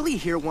 Willie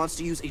here wants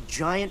to use a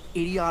giant,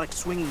 idiotic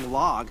swinging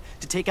log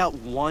to take out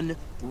one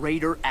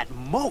raider at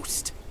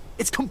most.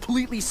 It's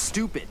completely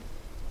stupid.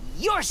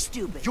 You're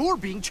stupid. You're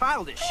being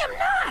childish. I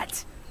am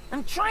not.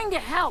 I'm trying to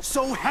help.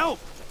 So help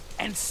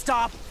and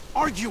stop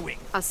arguing.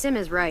 Aasim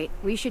is right.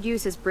 We should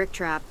use his brick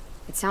trap.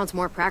 It sounds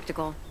more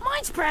practical.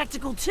 Mine's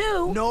practical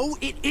too. No,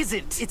 it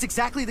isn't. It's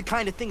exactly the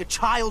kind of thing a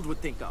child would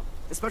think of.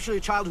 Especially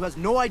a child who has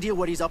no idea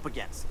what he's up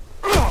against.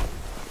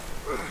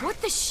 What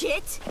the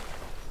shit?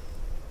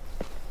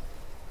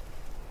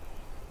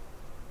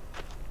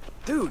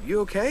 Dude, you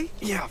okay?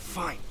 Yeah,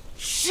 fine.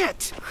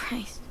 Shit!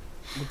 Christ.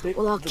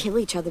 We'll all kill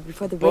each other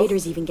before the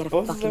raiders even get a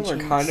both fucking of them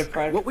chance. are kind of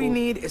practical. What we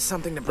need is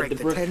something to but break the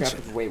the brick tension.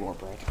 trap is way more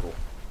practical.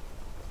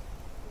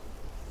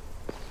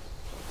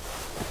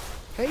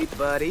 Hey,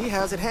 buddy,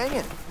 how's it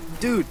hanging?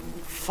 Dude,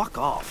 fuck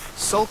off.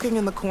 Sulking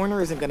in the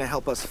corner isn't gonna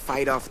help us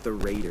fight off the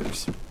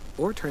raiders.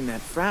 Or turn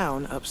that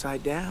frown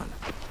upside down.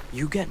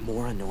 You get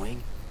more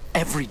annoying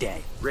every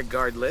day.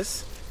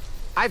 Regardless,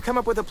 I've come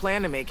up with a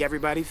plan to make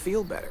everybody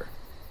feel better.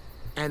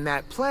 And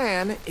that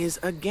plan is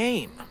a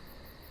game.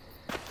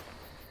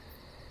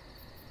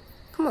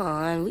 Come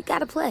on, we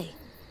gotta play.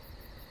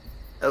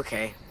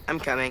 Okay, I'm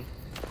coming.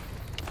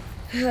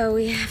 Oh,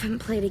 we haven't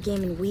played a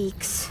game in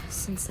weeks,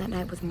 since that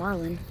night with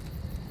Marlon.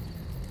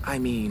 I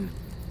mean,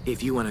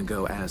 if you want to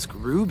go ask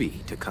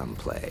Ruby to come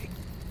play,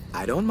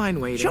 I don't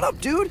mind waiting. Shut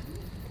up, dude!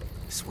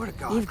 I swear to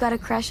God. You've got a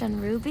crush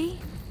on Ruby?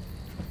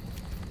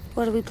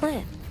 What are we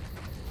playing?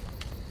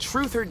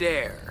 Truth or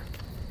dare?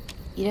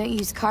 You don't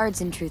use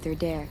cards in Truth or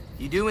Dare.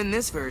 You do in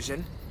this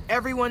version.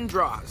 Everyone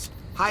draws.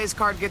 Highest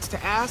card gets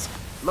to ask,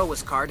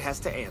 lowest card has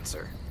to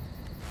answer.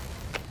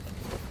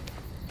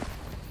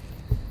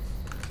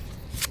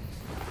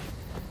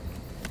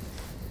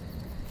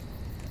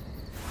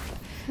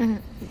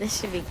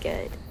 This should be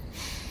good.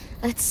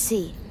 Let's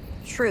see.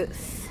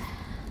 Truth.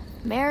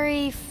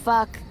 Marry,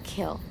 fuck,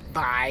 kill.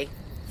 Bye.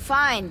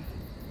 Fine.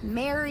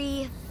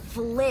 Marry,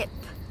 flip,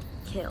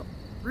 kill.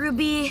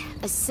 Ruby,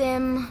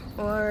 Aasim,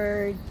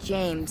 or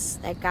James,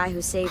 that guy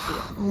who saved you.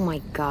 Oh my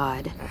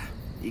god.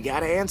 You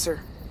gotta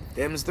answer.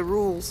 Them's the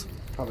rules.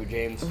 Probably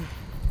James.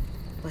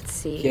 Let's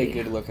see. He had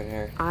good looking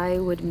hair. I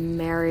would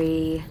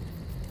marry...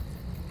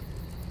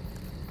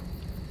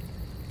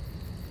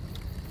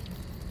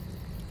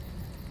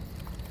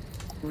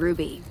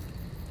 Ruby.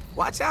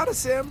 Watch out,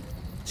 Aasim.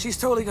 She's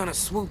totally gonna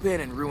swoop in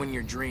and ruin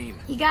your dream.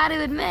 You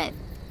gotta admit,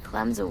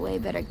 Clem's a way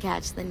better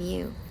catch than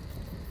you.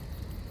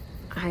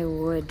 I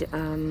would,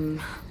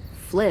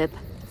 flip.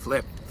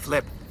 Flip,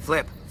 flip,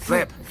 flip,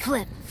 flip.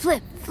 Flip,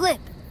 flip, flip.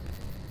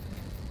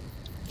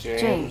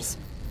 James.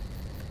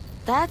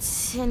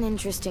 That's an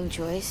interesting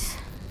choice.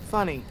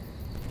 Funny.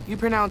 You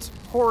pronounce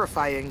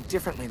horrifying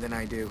differently than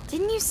I do.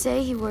 Didn't you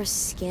say he wore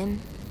skin?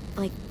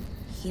 Like,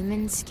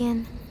 human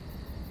skin?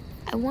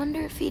 I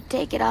wonder if he'd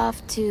take it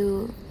off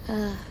to,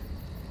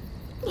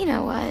 you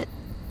know what?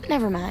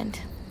 Never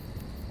mind.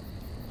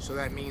 So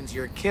that means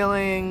you're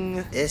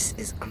killing... This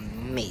is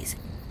amazing.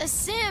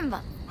 Aasim!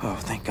 Oh,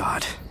 thank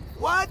God.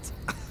 What?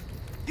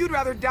 You'd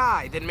rather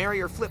die than marry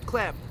or flip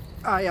Clem.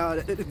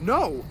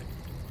 No.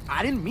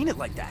 I didn't mean it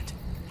like that.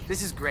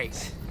 This is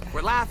great.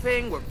 We're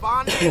laughing, we're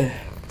bonding.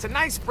 It's a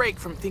nice break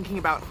from thinking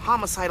about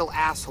homicidal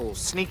assholes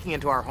sneaking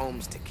into our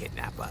homes to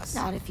kidnap us.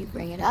 Not if you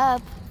bring it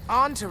up.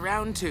 On to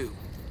round 2.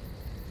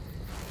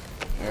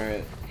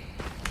 Alright.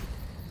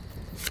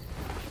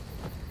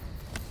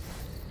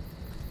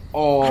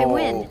 Oh. I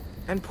win.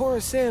 And poor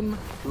Aasim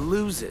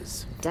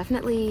loses.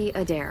 Definitely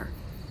a dare.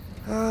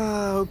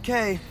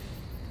 Okay.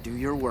 Do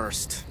your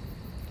worst.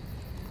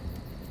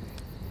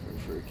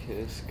 For a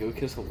kiss. Go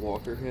kiss a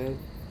walker head.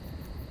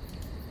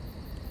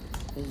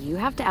 You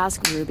have to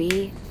ask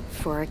Ruby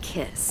for a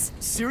kiss.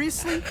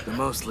 Seriously? The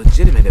most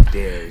legitimate of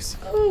dares.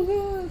 Oh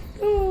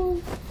god,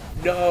 no.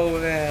 No,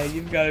 man,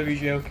 you've got to be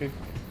joking.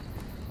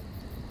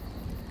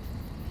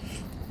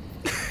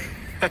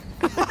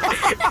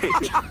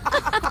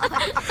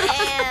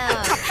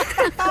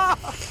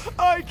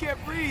 I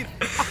can't breathe.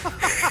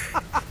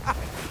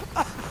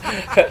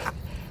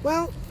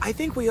 Well, I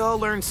think we all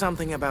learned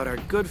something about our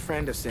good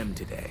friend Aasim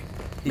today.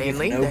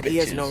 Mainly no that he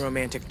has bitches. no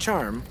romantic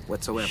charm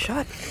whatsoever.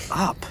 Shut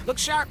up. Look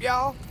sharp,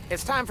 y'all.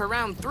 It's time for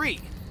round 3.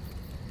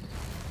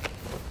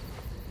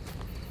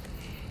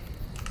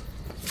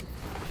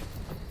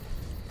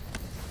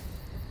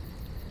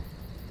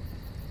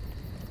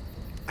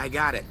 I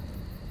got it.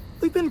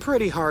 We've been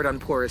pretty hard on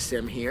poor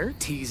Aasim here,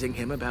 teasing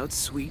him about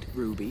sweet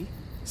Ruby.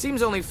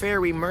 Seems only fair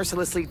we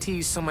mercilessly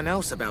tease someone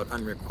else about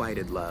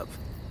unrequited love.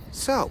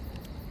 So,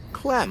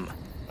 Clem.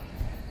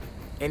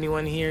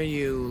 Anyone here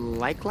you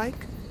like?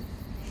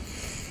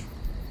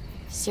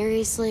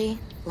 Seriously?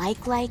 Like?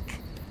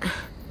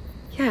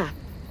 Yeah,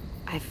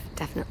 I've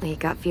definitely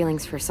got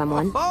feelings for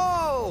someone.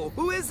 Oh,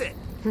 who is it?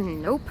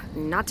 Nope,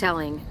 not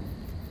telling.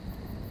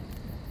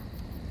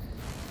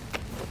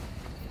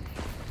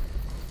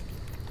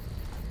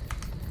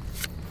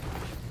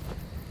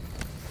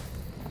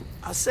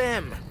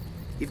 Sam,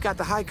 you've got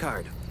the high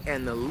card,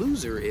 and the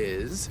loser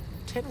is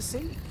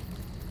Tennessee.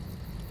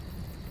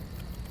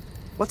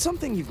 What's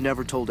something you've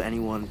never told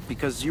anyone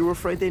because you were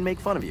afraid they'd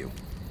make fun of you?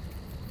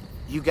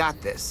 You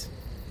got this.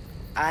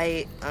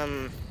 I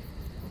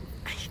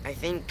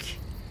think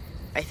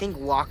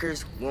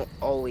walkers won't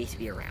always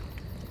be around.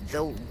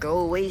 They'll go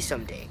away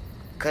someday,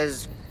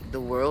 'cause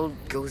the world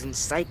goes in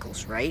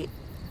cycles, right?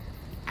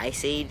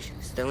 Ice Age,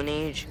 Stone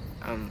Age,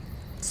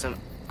 some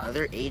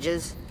other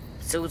ages.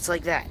 So it's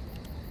like that.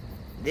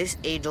 This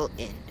age will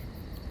end,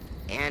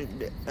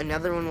 and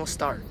another one will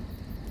start.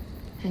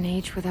 An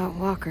age without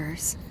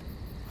walkers,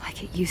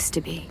 like it used to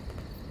be.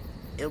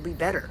 It'll be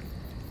better.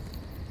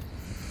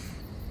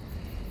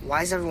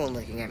 Why is everyone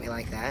looking at me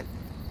like that?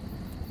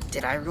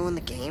 Did I ruin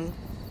the game?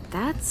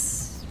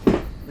 That's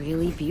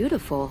really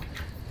beautiful.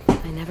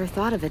 I never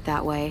thought of it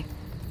that way.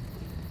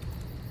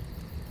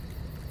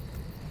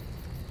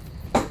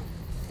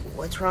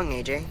 What's wrong,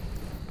 AJ?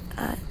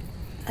 I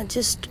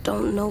just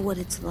don't know what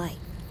it's like.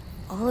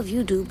 All of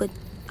you do, but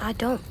I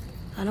don't.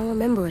 I don't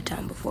remember a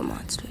time before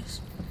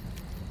monsters.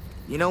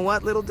 You know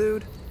what, little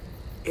dude?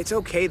 It's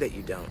okay that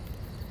you don't.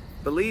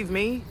 Believe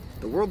me,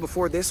 the world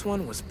before this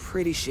one was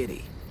pretty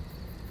shitty.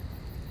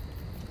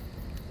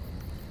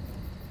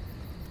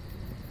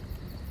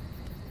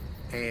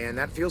 And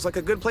that feels like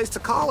a good place to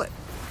call it.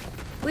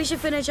 We should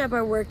finish up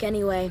our work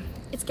anyway.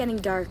 It's getting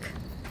dark.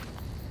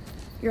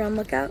 You're on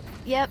lookout?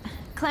 Yep.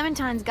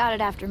 Clementine's got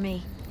it after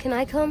me. Can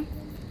I come?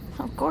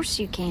 Of course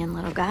you can,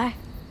 little guy.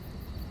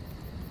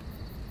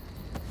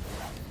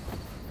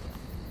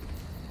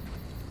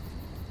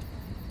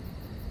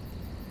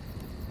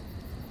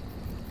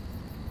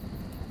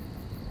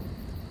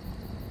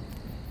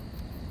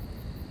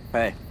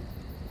 Hey.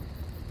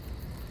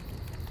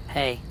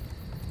 Hey.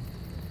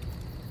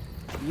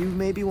 You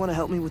maybe want to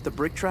help me with the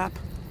brick trap?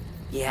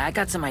 Yeah, I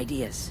got some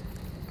ideas.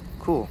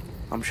 Cool.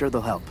 I'm sure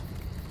they'll help.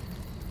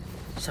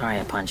 Sorry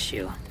I punched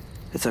you.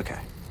 It's okay.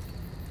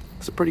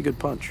 It's a pretty good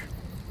punch.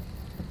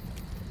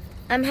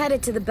 I'm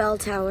headed to the bell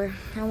tower.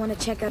 I want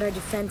to check out our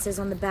defenses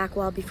on the back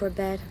wall before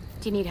bed.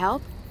 Do you need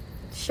help?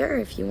 Sure,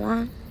 if you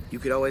want. You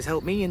could always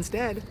help me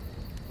instead.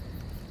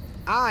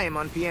 I am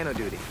on piano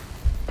duty.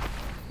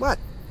 What?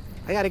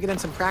 I gotta get in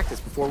some practice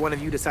before one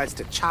of you decides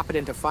to chop it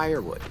into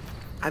firewood.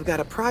 I've got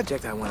a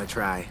project I want to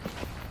try,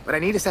 but I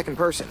need a second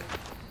person.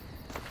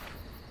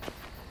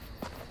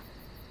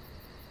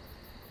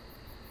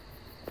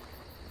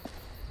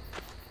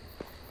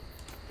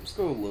 Let's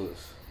go with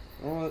Lewis.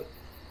 You know what?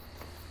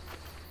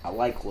 I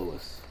like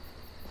Lewis.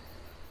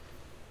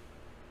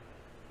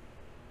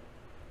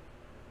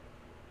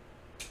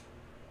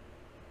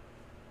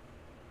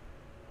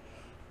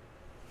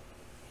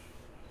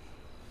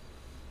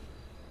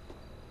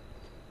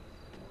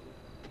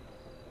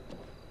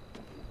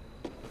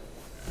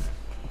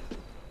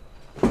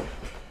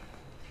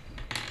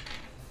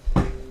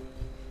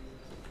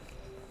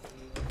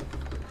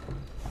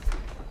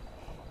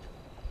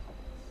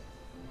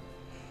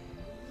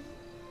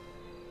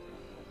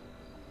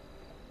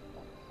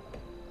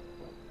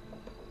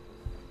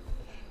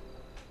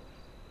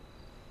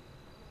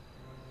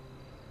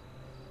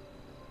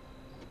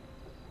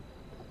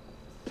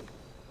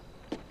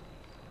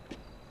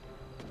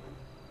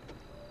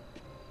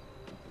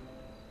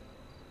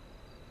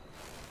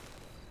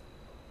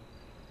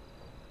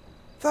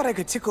 Thought I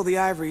could tickle the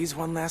ivories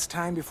one last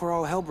time before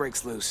all hell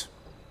breaks loose.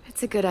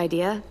 It's a good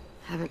idea.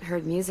 Haven't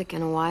heard music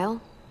in a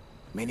while.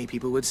 Many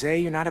people would say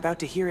you're not about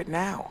to hear it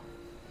now.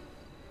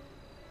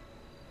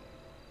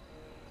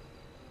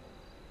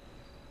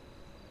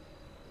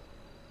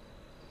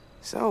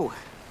 So,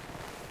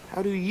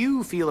 how do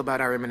you feel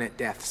about our imminent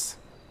deaths?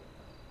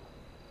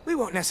 We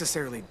won't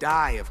necessarily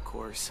die, of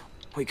course.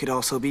 We could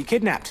also be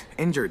kidnapped,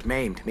 injured,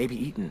 maimed,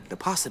 maybe eaten. The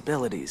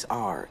possibilities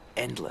are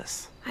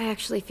endless. I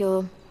actually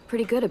feel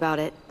pretty good about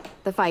it.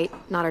 The fight,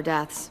 not our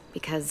deaths,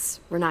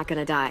 because we're not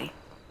gonna die.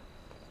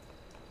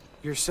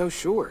 You're so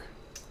sure.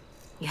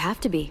 You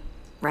have to be,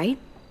 right?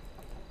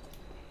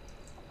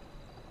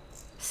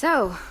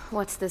 So,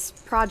 what's this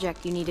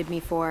project you needed me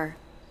for?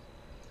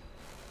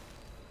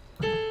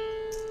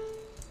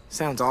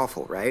 Sounds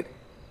awful, right?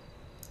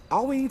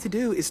 All we need to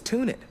do is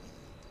tune it.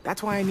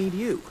 That's why I need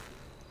you.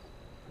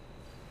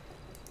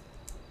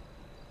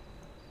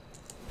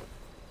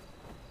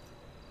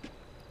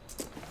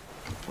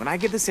 When I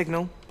give the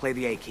signal, play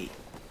the A key.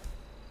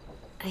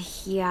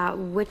 Yeah,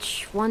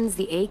 which one's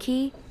the A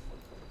key?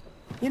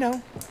 You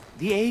know,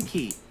 the A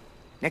key.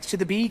 Next to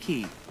the B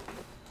key.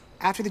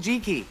 After the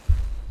G key.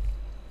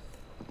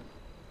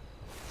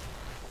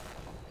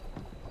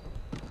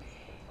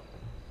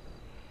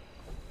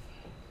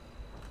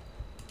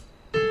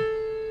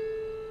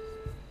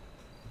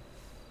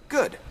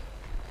 Good.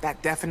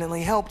 That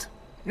definitely helped.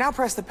 Now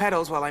press the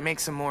pedals while I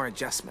make some more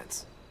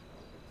adjustments.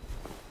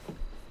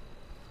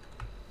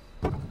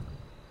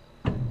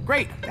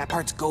 Great, that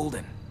part's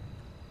golden.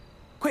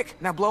 Quick,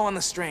 now blow on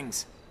the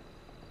strings.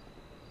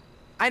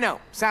 I know,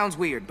 sounds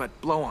weird,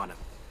 but blow on them.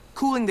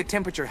 Cooling the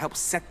temperature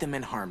helps set them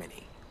in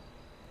harmony.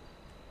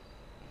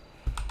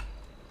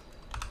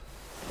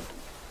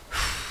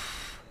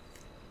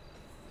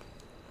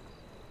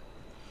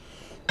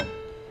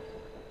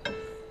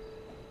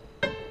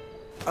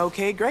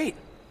 Okay, great.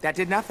 That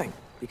did nothing,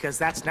 because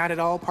that's not at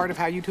all part of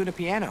how you tune a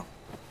piano.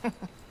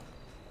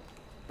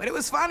 But it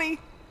was funny.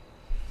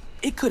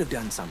 It could have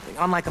done something,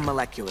 on like a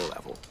molecular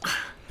level.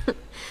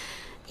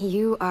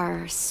 You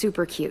are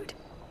super cute.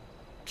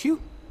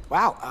 Cute?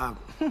 Wow,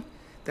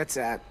 that's,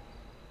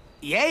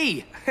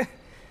 yay!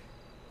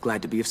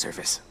 Glad to be of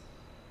service.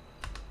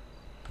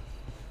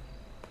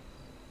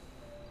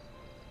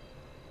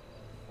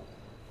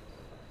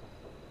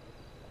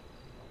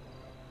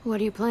 What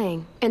are you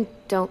playing? And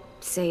don't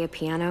say a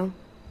piano.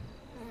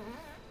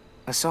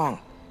 A song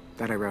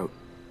that I wrote.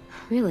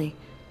 Really?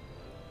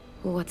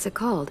 What's it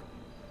called?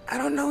 I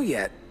don't know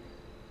yet.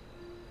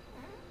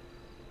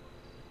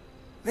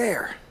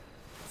 There.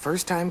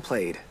 First time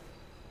played.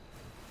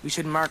 We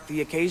should mark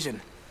the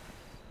occasion.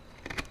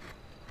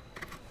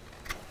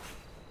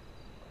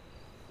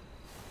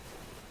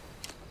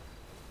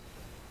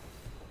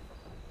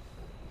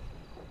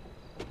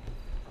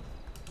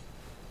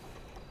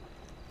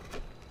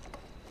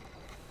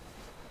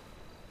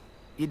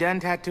 You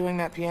done tattooing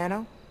that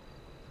piano?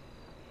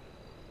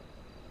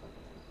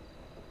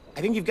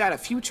 I think you've got a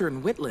future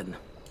in Whitland.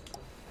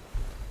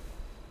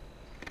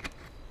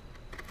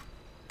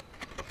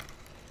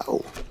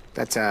 Oh,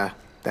 that's a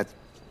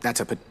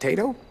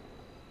potato?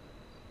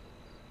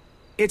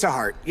 It's a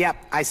heart. Yep,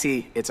 I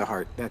see. It's a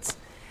heart. That's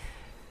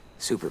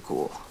super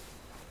cool.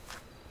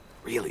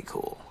 Really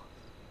cool.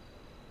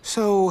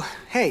 So,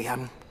 hey,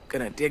 I'm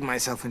gonna dig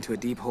myself into a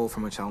deep hole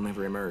from which I'll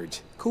never emerge.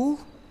 Cool?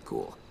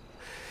 Cool.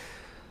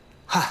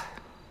 Huh.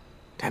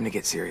 Time to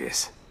get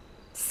serious.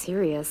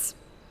 Serious?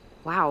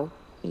 Wow.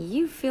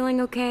 You feeling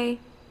okay?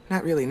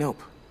 Not really,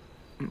 nope.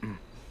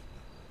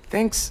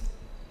 Thanks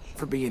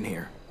for being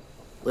here.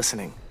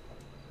 Listening.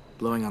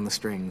 Blowing on the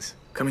strings.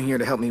 Coming here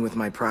to help me with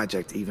my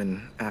project,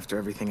 even after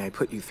everything I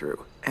put you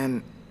through.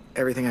 And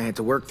everything I had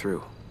to work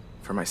through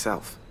for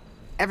myself.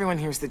 Everyone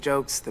hears the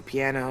jokes, the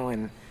piano,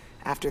 and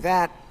after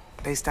that,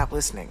 they stop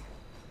listening.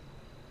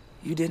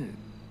 You didn't.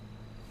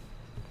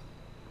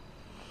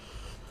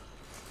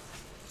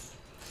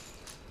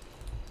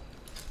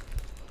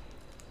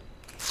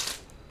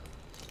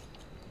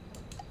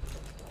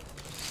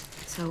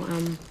 So,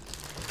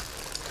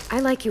 I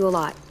like you a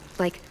lot.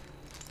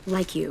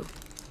 Like you.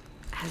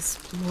 As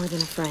more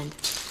than a friend.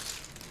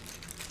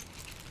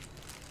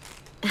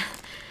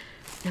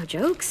 No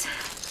jokes?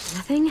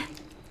 Nothing?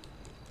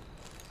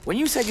 When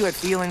you said you had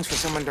feelings for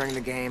someone during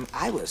the game,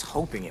 I was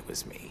hoping it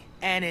was me.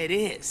 And it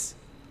is.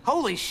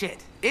 Holy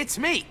shit, it's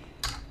me!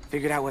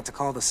 Figured out what to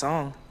call the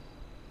song.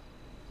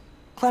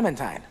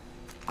 Clementine,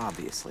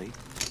 obviously.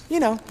 You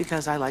know,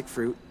 because I like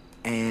fruit,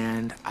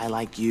 and I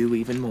like you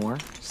even more,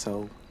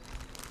 so...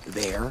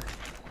 there.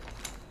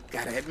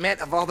 Gotta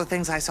admit, of all the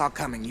things I saw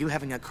coming, you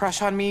having a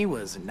crush on me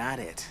was not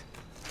it.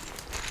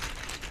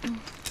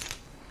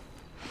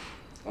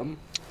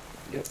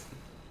 Yep.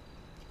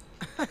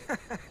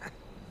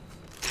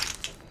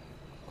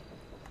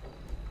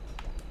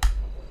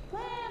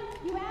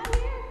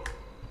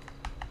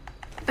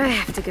 I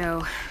have to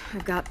go.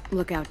 I've got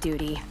lookout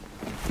duty.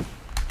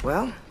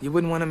 Well, you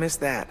wouldn't want to miss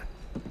that.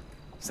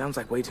 Sounds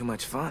like way too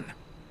much fun.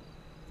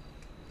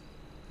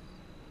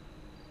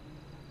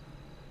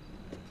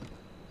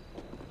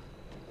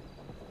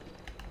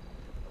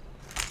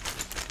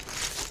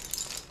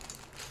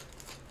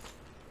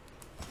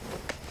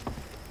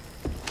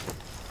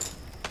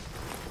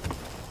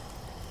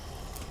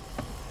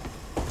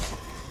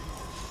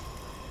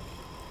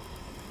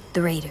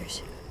 The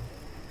Raiders.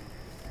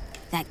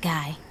 That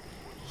guy.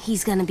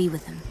 He's gonna be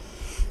with him.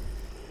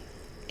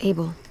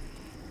 Abel.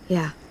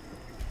 Yeah.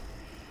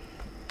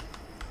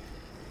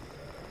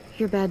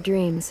 Your bad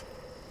dreams.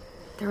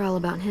 They're all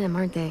about him,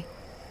 aren't they?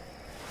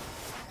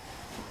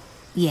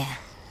 Yeah.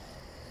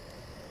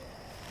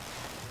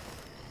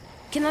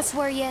 Can I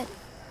swear yet?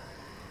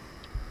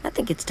 I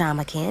think it's time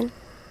I can.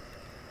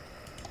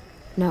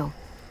 No.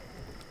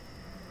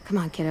 Come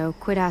on, kiddo.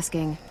 Quit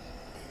asking.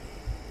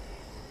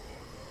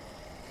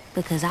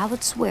 Because I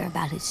would swear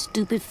about his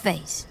stupid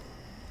face.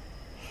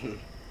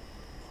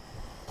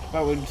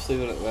 Why would you just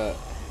leave it at that?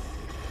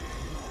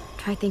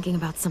 Try thinking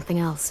about something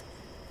else.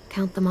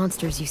 Count the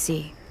monsters you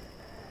see.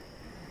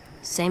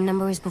 Same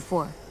number as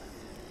before.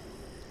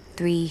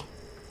 3,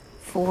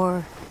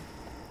 4...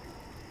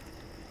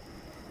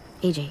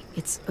 AJ,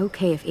 it's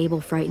okay if Abel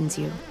frightens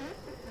you.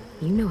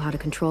 You know how to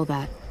control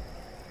that.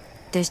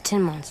 There's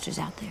 10 monsters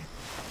out there.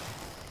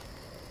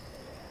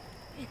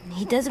 And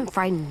he doesn't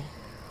frighten me.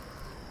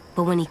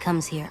 But when he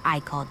comes here,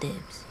 I call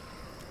dibs.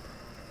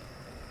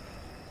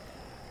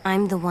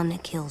 I'm the one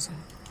that kills him.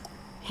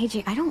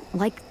 AJ, I don't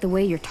like the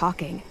way you're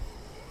talking.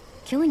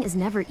 Killing is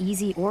never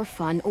easy or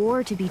fun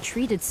or to be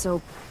treated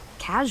so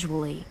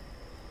casually.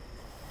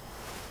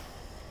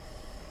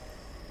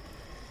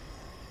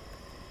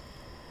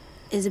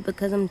 Is it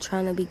because I'm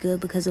trying to be good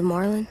because of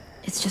Marlon?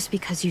 It's just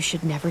because you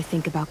should never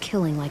think about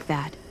killing like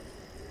that.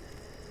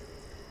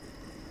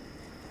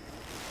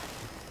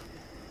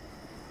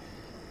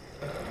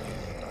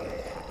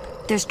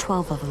 There's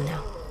 12 of them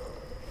now.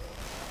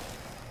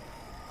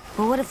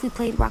 But what if we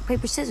played rock,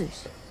 paper,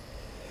 scissors?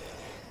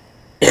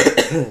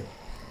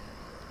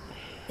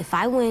 If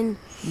I win,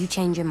 you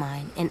change your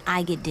mind, and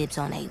I get dibs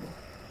on Abel.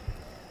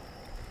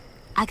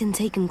 I can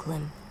take him,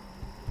 Clem.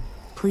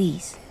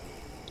 Please.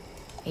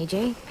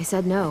 AJ, I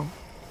said no.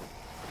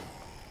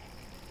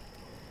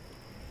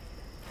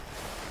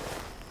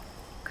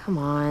 Come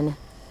on.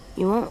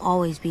 You won't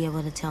always be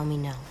able to tell me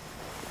no.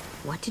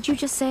 What did you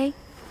just say?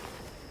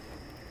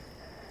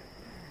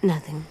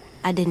 Nothing.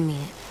 I didn't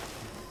mean it.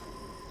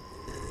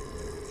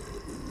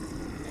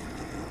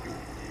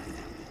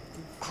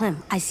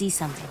 Clem, I see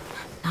something.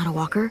 Not a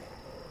walker?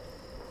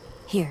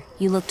 Here,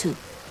 you look too.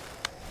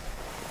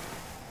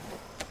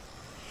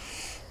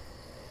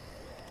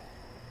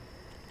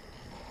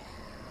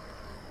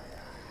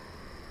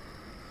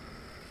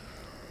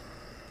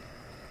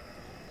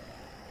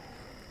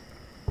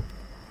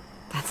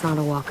 That's not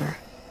a walker.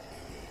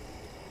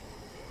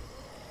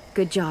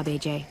 Good job,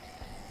 AJ.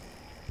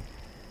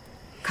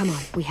 Come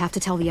on, we have to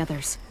tell the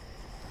others.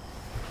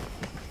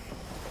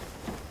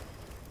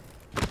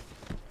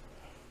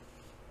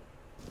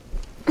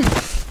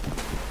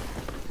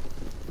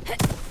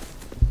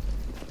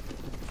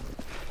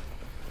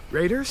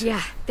 Raiders?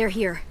 Yeah, they're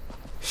here.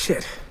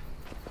 Shit.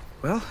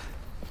 Well,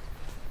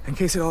 in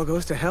case it all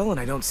goes to hell and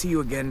I don't see you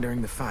again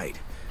during the fight,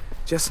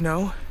 just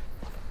know,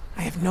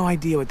 I have no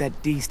idea what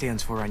that D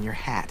stands for on your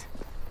hat.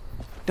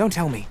 Don't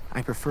tell me.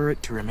 I prefer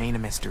it to remain a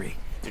mystery.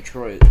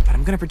 Detroit. But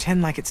I'm gonna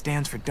pretend like it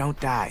stands for don't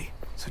die.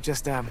 So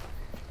just,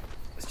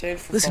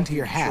 listen to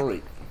your hat.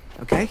 Detroit.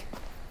 Okay?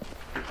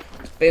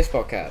 It's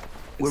baseball cap.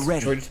 We're ready.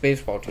 Detroit's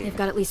baseball team. They've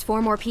got at least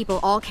 4 more people,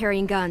 all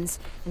carrying guns.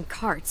 And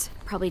carts,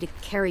 probably to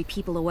carry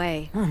people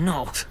away. Oh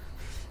no.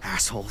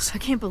 Assholes. I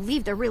can't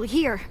believe they're really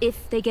here.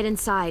 If they get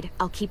inside,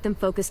 I'll keep them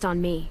focused on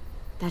me.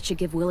 That should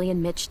give Willie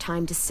and Mitch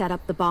time to set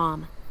up the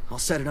bomb. I'll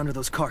set it under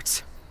those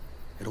carts.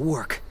 It'll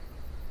work.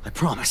 I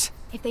promise.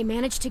 If they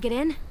manage to get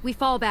in, we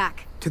fall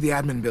back. To the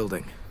admin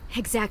building.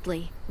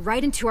 Exactly.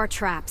 Right into our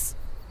traps.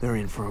 They're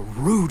in for a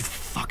rude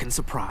fucking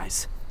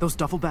surprise. Those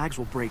duffel bags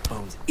will break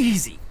bones.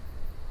 Easy.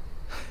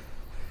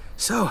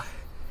 So,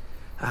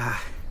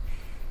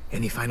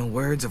 any final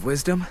words of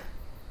wisdom?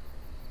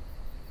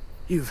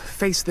 You've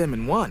faced them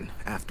and won,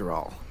 after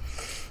all.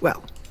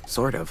 Well,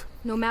 sort of.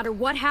 No matter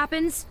what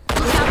happens,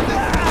 we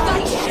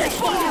have... Shit!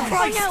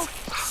 Oh, no!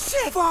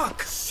 Shit!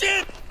 Fuck!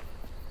 Shit!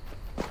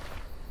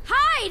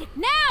 Hide!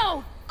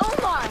 Now!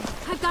 Omar!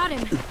 I've got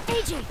him.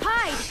 AJ,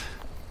 hide!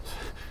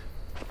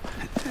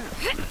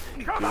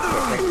 Come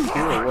on!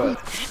 Here or what?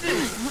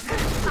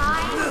 I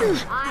know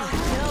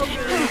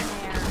you're in there.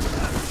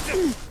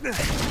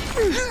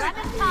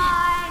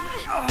 Clementine!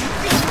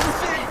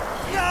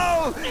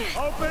 No!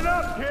 Open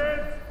up,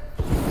 kids!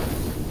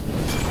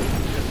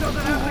 This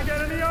doesn't have to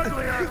get any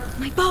uglier!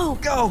 My bow!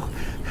 Go!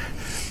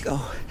 Go.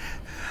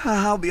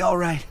 I'll be all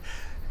right.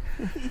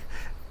 You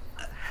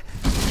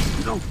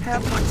don't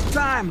have much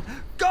time.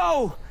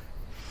 Go!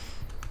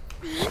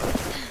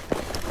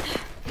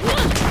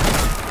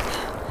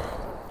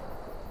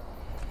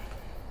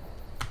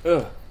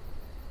 Ugh.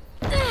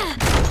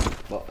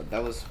 Well,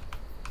 that was...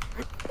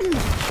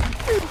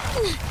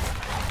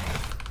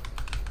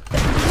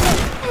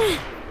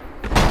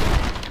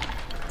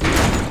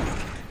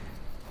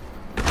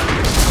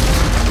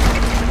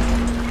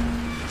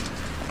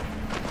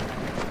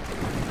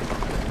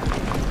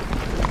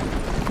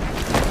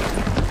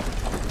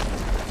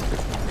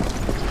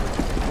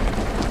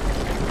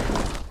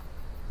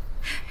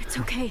 It's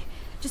okay.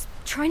 Just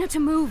try not to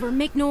move or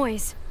make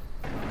noise.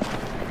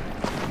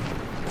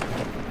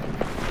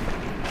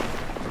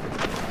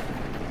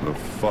 The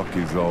fuck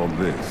is all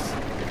this?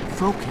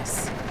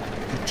 Focus.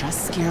 They're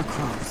just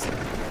scarecrows.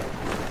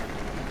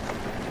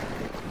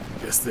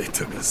 Guess they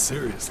took us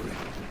seriously.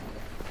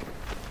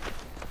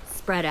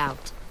 Spread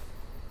out.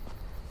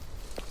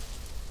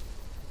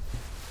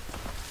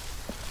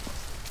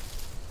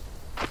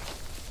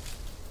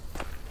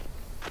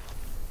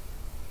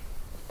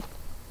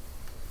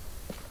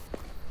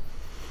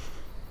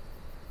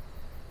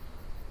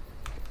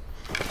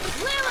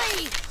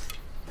 Lily!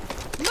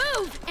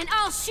 Move, and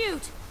I'll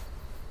shoot!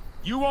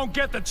 You won't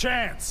get the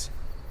chance!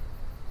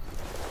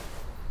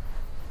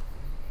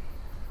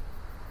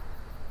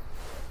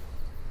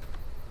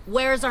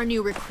 Where's our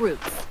new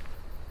recruits?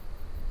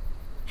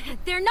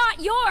 They're not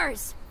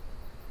yours!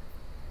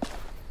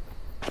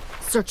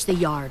 Search the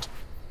yard.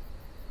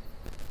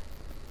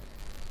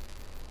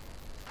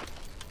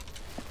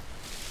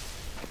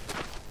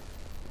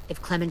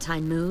 If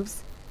Clementine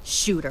moves,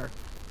 shoot her.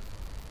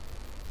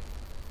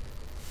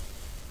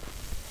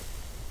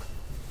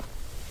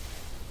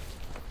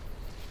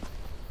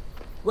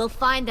 We'll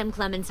find them,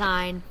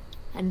 Clementine,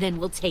 and then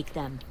we'll take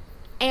them.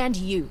 And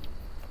you.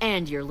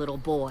 And your little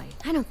boy.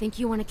 I don't think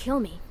you want to kill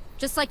me.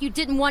 Just like you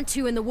didn't want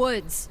to in the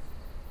woods.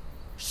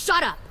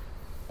 Shut up!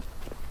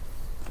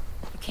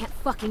 You can't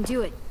fucking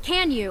do it,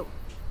 can you?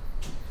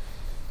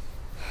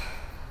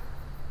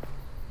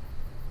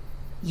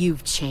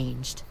 You've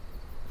changed.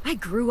 I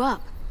grew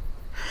up.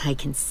 I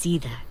can see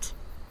that.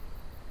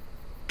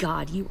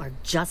 God, you are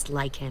just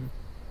like him.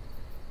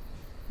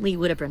 Lee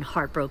would have been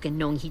heartbroken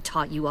knowing he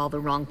taught you all the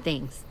wrong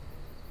things.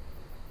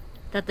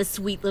 That the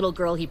sweet little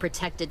girl he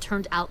protected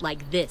turned out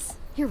like this.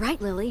 You're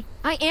right, Lily.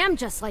 I am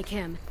just like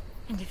him.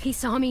 And if he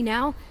saw me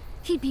now,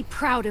 he'd be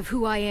proud of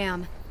who I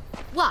am.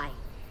 Why?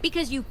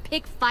 Because you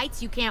pick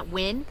fights you can't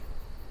win?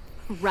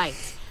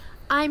 Right.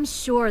 I'm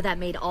sure that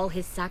made all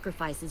his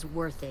sacrifices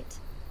worth it.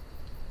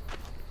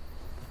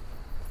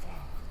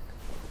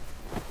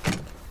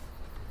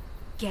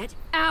 Get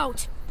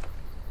out!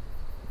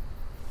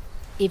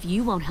 If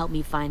you won't help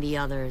me find the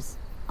others,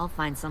 I'll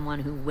find someone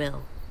who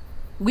will.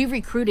 We've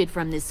recruited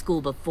from this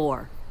school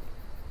before.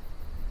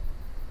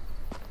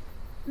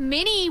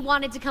 Minnie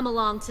wanted to come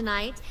along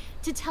tonight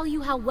to tell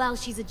you how well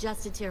she's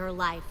adjusted to her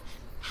life,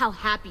 how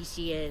happy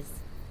she is.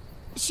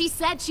 She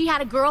said she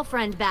had a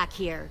girlfriend back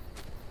here.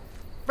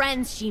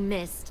 Friends she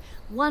missed.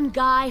 One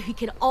guy who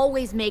could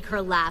always make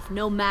her laugh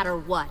no matter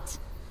what.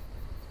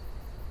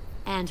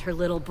 And her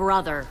little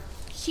brother.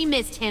 She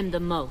missed him the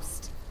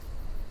most.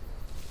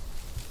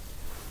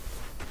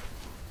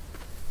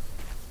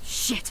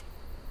 Shit!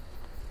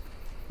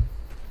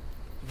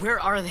 Where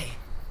are they?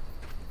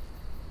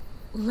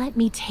 Let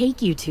me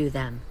take you to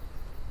them.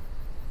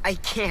 I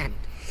can't.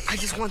 I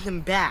just want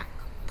them back.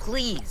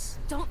 Please.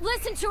 Don't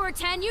listen to her,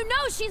 Ten. You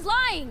know she's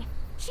lying.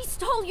 She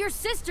stole your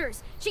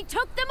sisters. She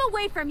took them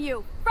away from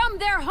you. From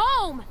their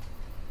home.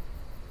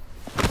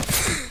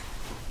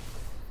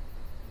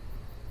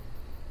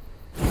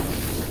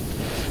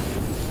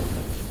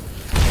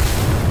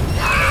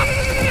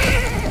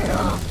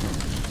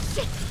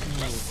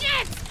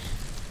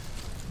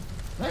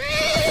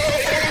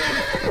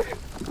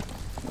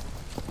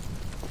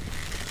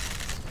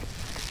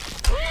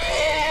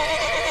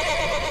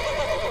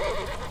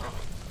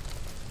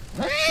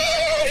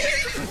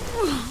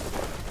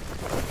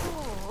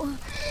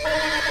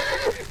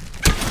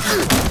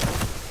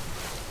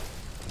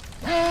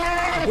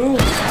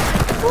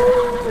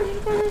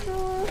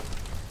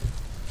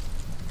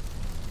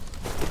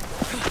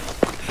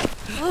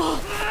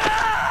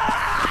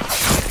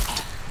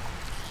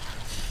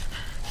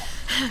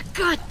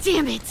 God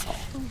damn it!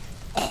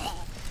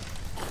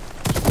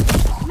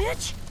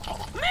 Mitch!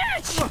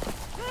 Mitch!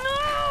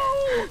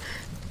 No!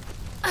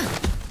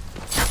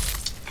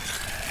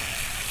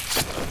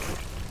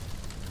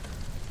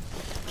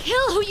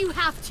 Kill who you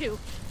have to!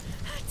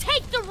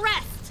 Take the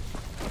rest!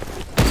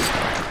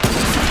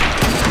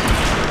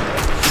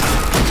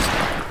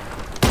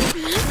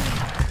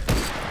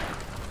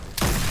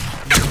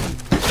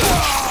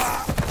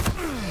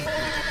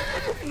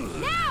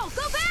 Now!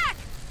 Go back!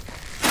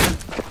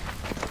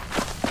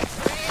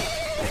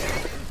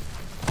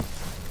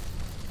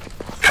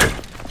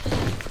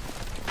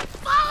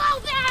 Follow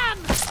them!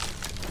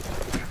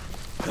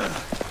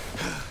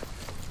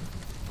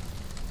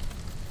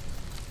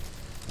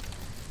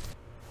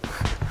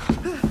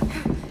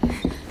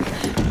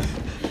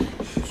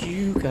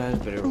 You guys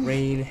better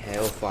rain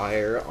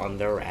hellfire on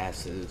their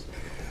asses.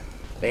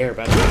 They're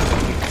about to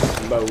get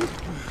smoked.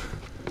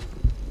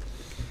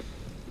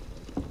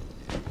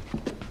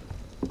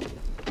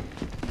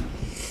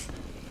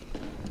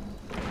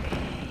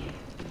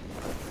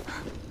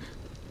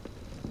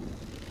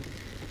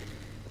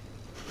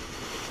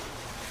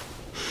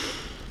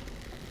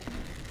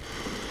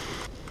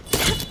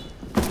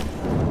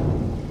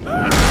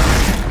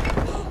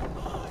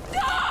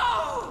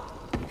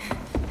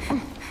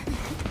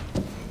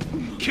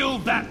 Kill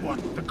that one,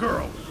 the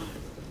girl.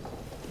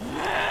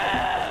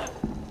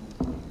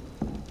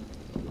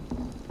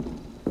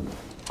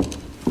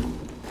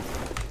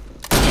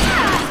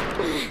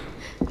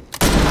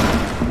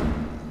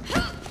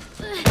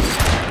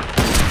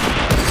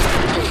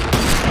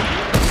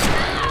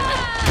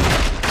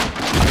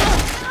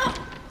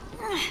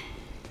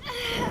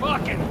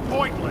 Fucking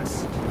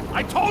pointless.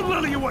 I told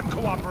Lily you wouldn't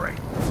cooperate.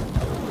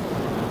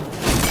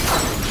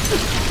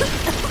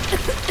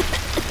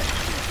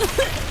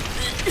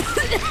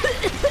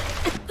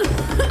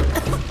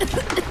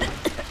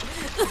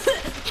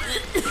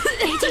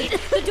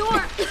 The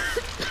door!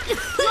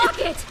 Lock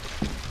it!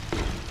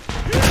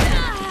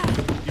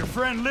 Your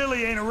friend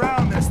Lily ain't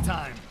around this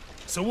time,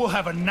 so we'll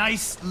have a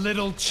nice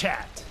little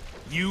chat.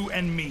 You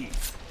and me.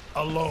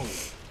 Alone.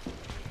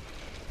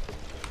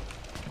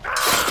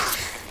 Ah!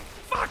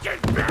 Fucking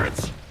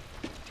bitch!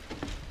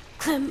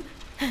 Clem,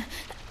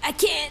 I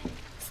can't.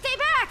 Stay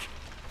back!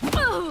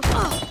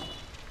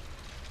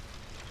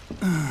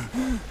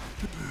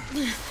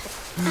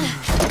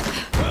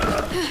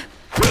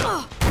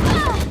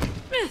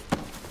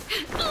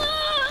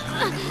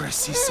 Whenever I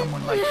see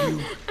someone like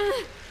you,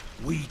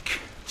 weak,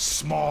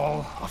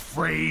 small,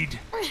 afraid,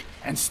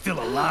 and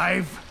still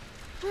alive,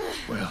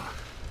 well,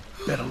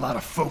 Bet a lot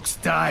of folks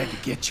died to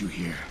get you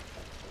here.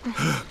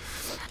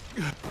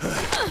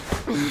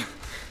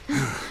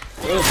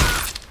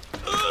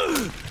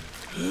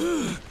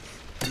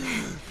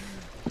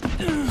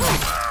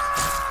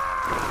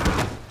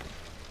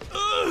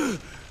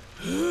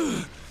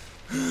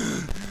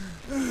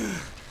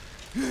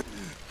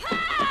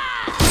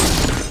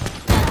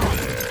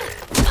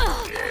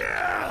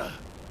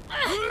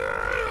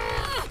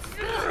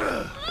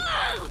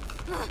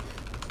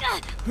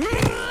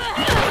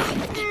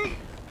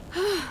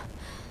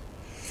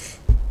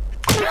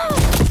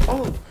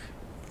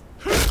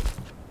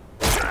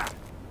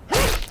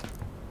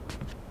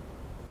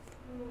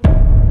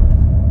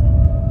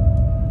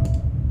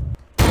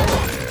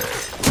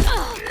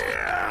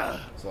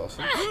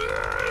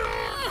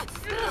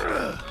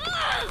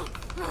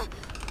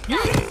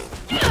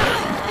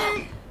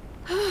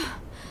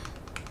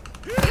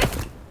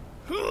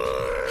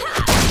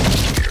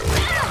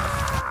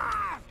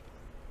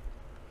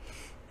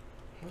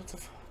 What the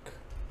fuck?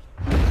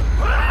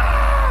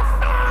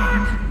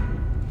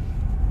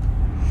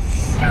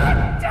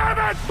 God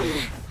damn it!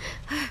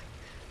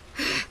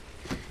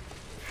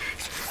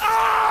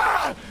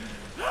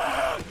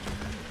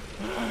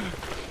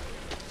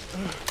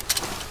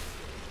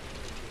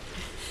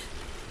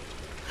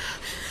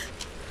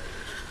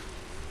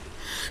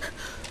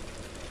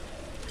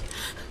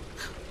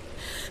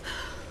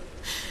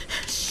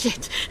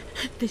 Shit.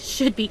 This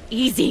should be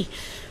easy.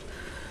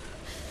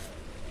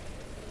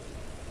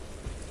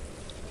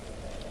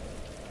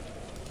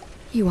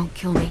 You won't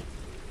kill me.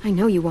 I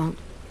know you won't.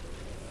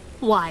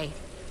 Why?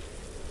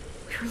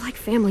 We were like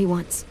family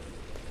once.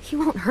 You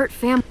won't hurt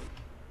family.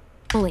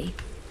 Damn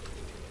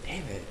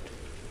it.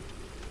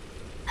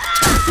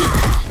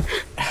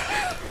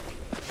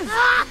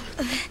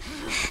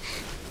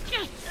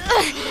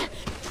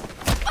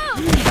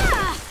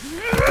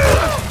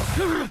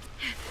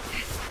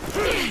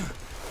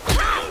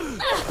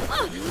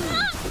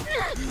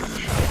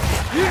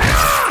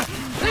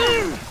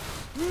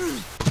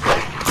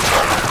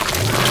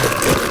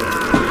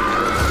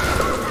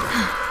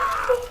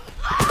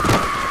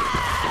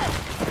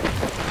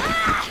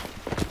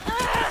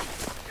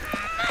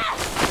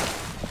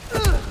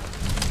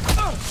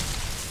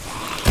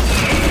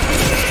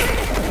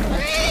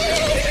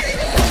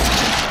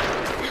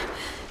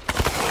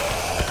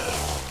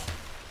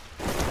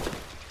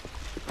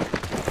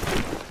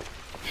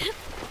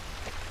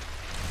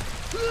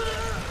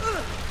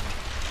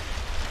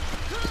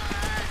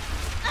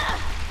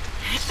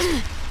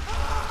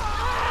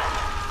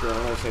 Yeah,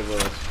 I'm gonna save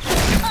Willis.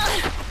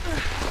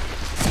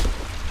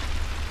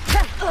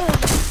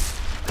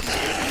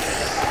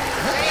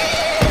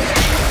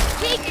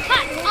 He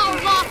cut our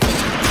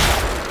losses!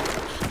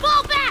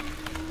 Fall back!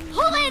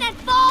 Pull in and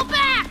fall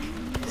back!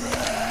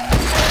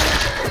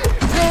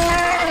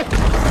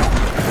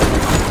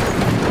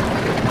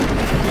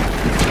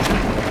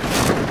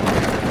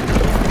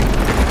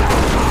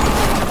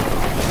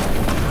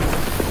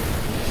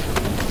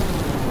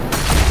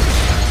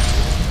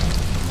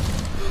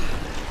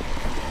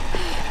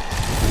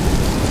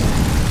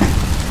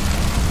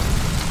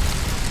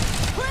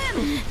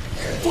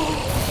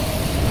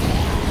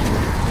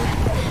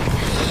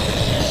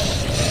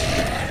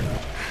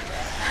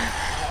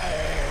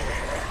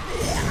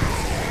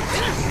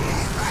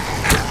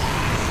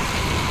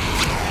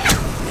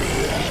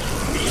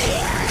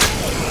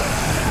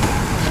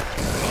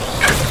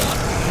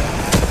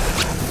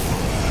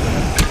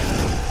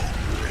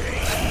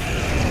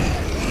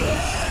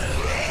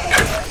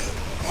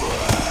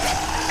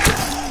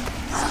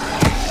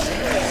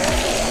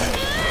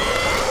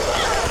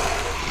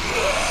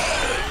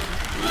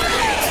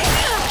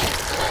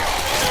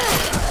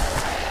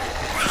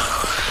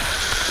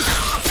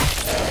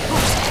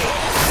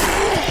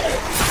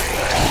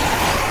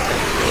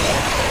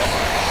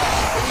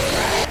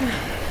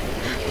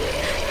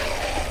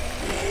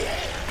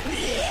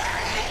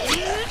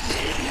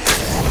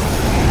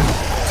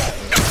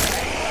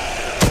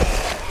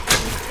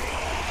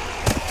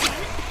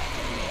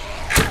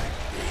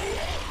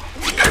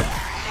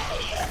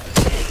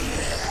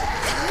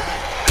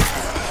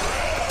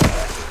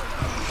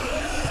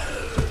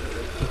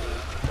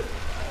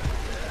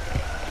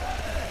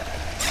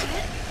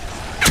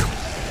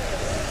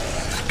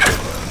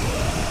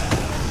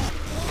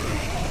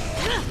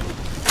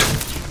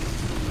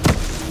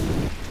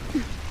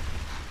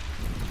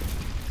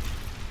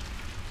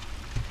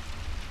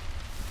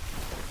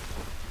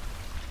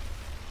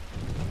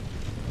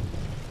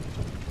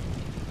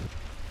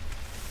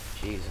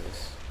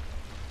 Jesus.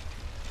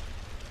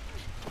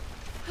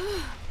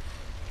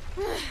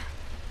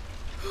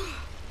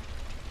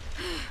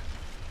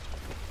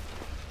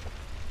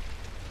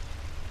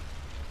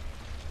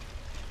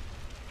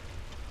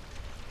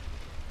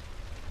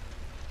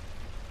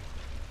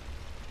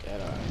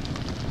 Dead eye.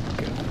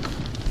 Goodness.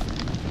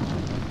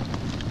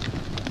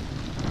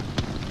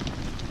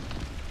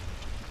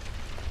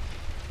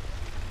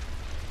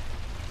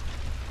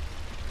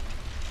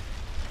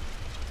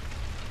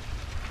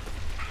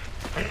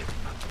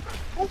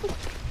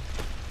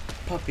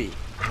 Puppy.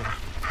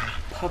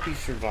 puppy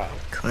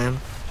survived. Clem,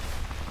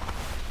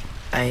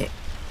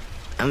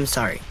 I'm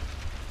sorry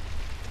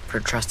for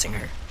trusting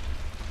her.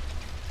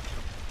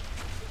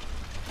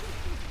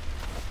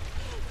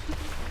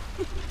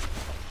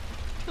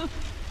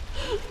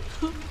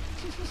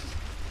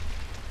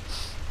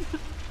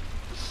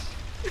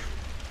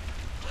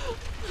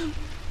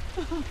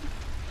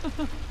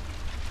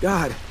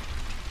 God.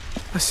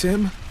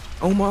 Aasim,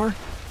 Omar,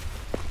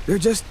 they're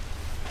just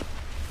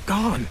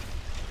gone.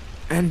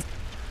 And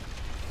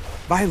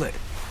Violet.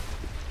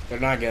 They're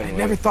not getting away I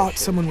never with thought that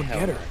someone shit. would Hell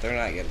get no. her. They're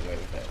not getting away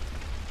with that.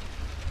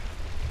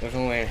 There's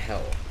no way in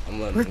hell. I'm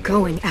letting We're them get away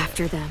going with that.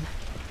 after them.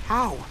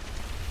 How?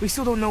 We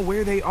still don't know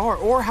where they are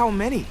or how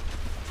many.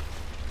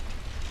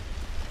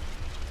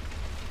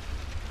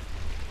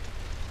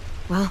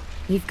 Well,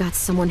 we've got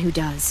someone who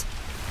does.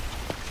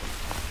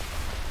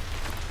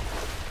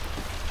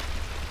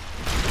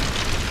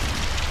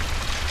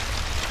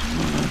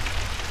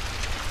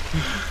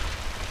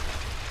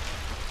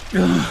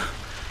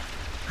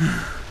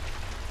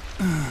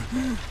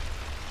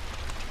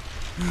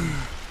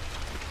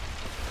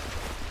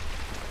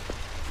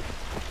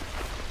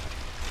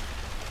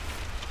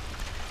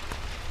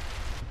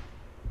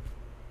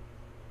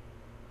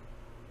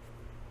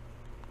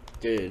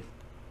 Dude.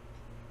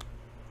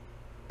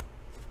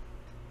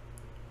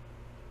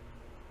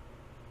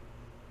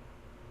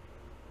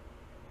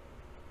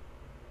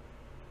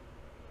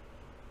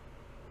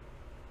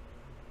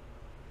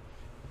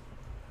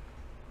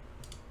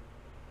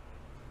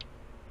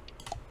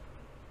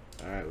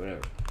 Alright,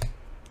 whatever.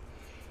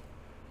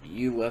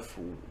 You left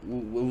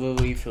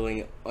Lily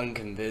feeling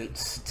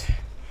unconvinced.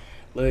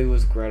 Lily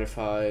was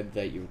gratified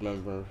that you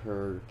remember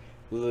her.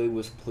 Lily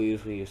was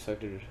pleased when you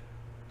accepted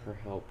her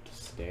help to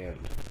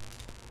stand.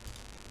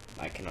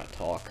 I cannot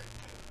talk.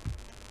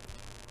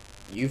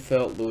 You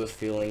felt Lewis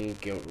feeling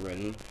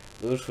guilt-ridden.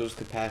 Lewis was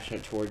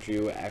compassionate towards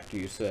you after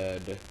you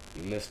said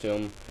you missed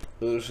him.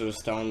 Lewis was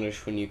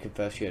astonished when you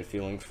confessed you had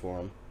feelings for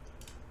him.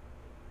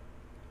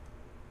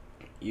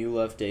 You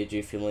left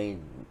AJ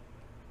feeling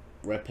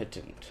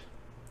repentant.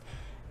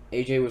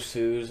 AJ was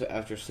soothed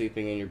after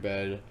sleeping in your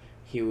bed.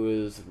 He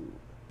was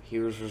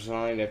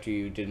resigned after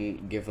you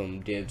didn't give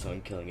him dibs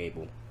on killing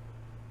Abel.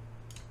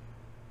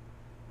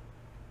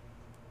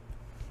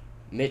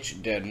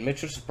 Mitch dead.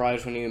 Mitch was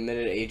surprised when you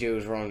admitted AJ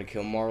was wrong to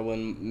kill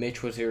Marlon.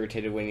 Mitch was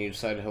irritated when you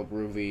decided to help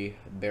Ruby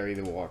bury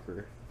the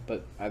walker.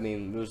 But, I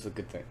mean, it was the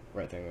good thing.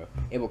 Right thing, though.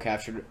 Abel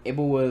captured.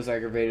 Abel was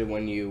aggravated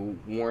when you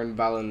warned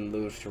Violet and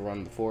Lewis to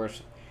run the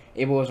forest.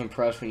 Abel was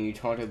impressed when you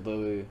taunted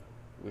Lily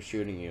with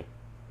shooting you.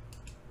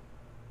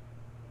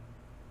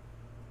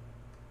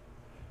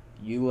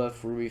 You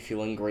left Ruby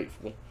feeling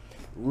grateful.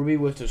 Ruby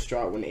was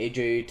distraught when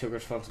AJ took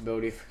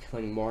responsibility for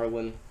killing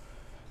Marlon.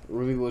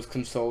 Ruby was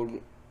consoled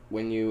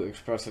when you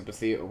expressed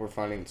sympathy over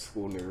finding the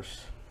school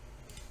nurse.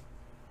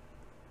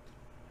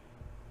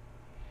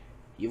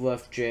 You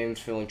left James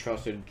feeling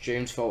trusted.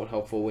 James felt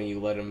helpful when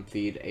you let him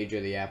feed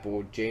AJ the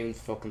apple. James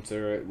felt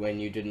considerate when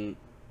you didn't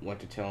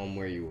want to tell him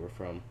where you were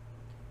from.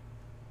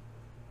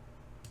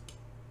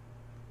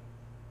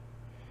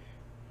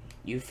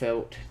 You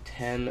felt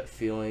 10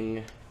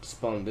 feeling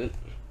despondent.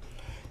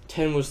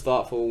 10 was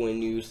thoughtful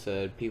when you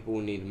said people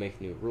need to make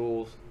new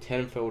rules.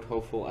 10 felt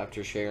hopeful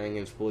after sharing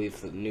his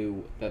belief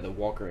that the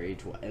Walker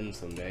age will end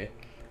someday.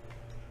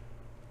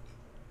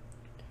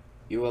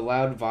 You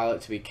allowed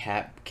Violet to be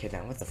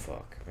kidnapped. What the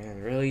fuck,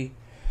 man? Really?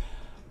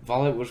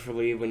 Violet was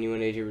relieved when you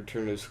and AJ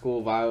returned to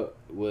school. Violet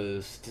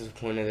was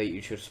disappointed that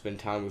you should spend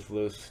time with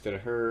Lewis instead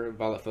of her.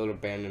 Violet felt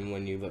abandoned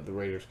when you let the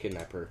Raiders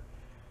kidnap her.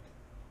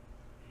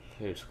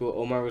 At school,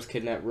 Omar was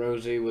kidnapped.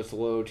 Rosie was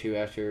low to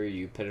after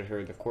you petted her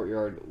in the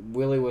courtyard.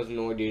 Willie was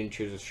annoyed you didn't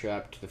choose a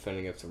trap to defend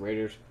against the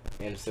Raiders.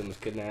 Anderson was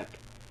kidnapped.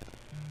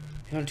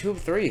 You found 2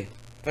 of 3.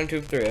 Found 2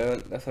 of 3.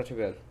 That's not too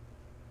bad.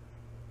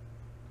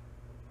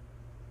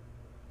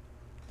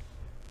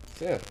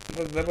 So yeah,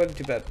 that wasn't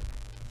too bad.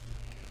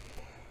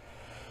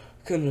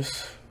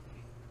 Goodness.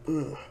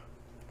 Ugh.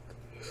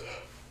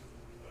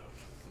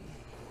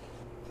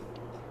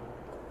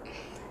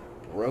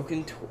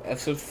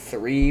 Episode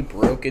 3,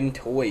 Broken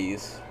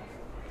Toys.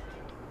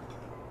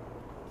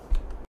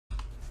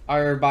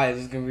 Alright everybody,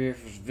 this is going to be it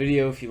for this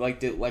video. If you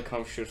liked it, like,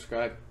 comment,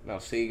 subscribe, and I'll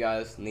see you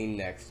guys in the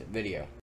next video.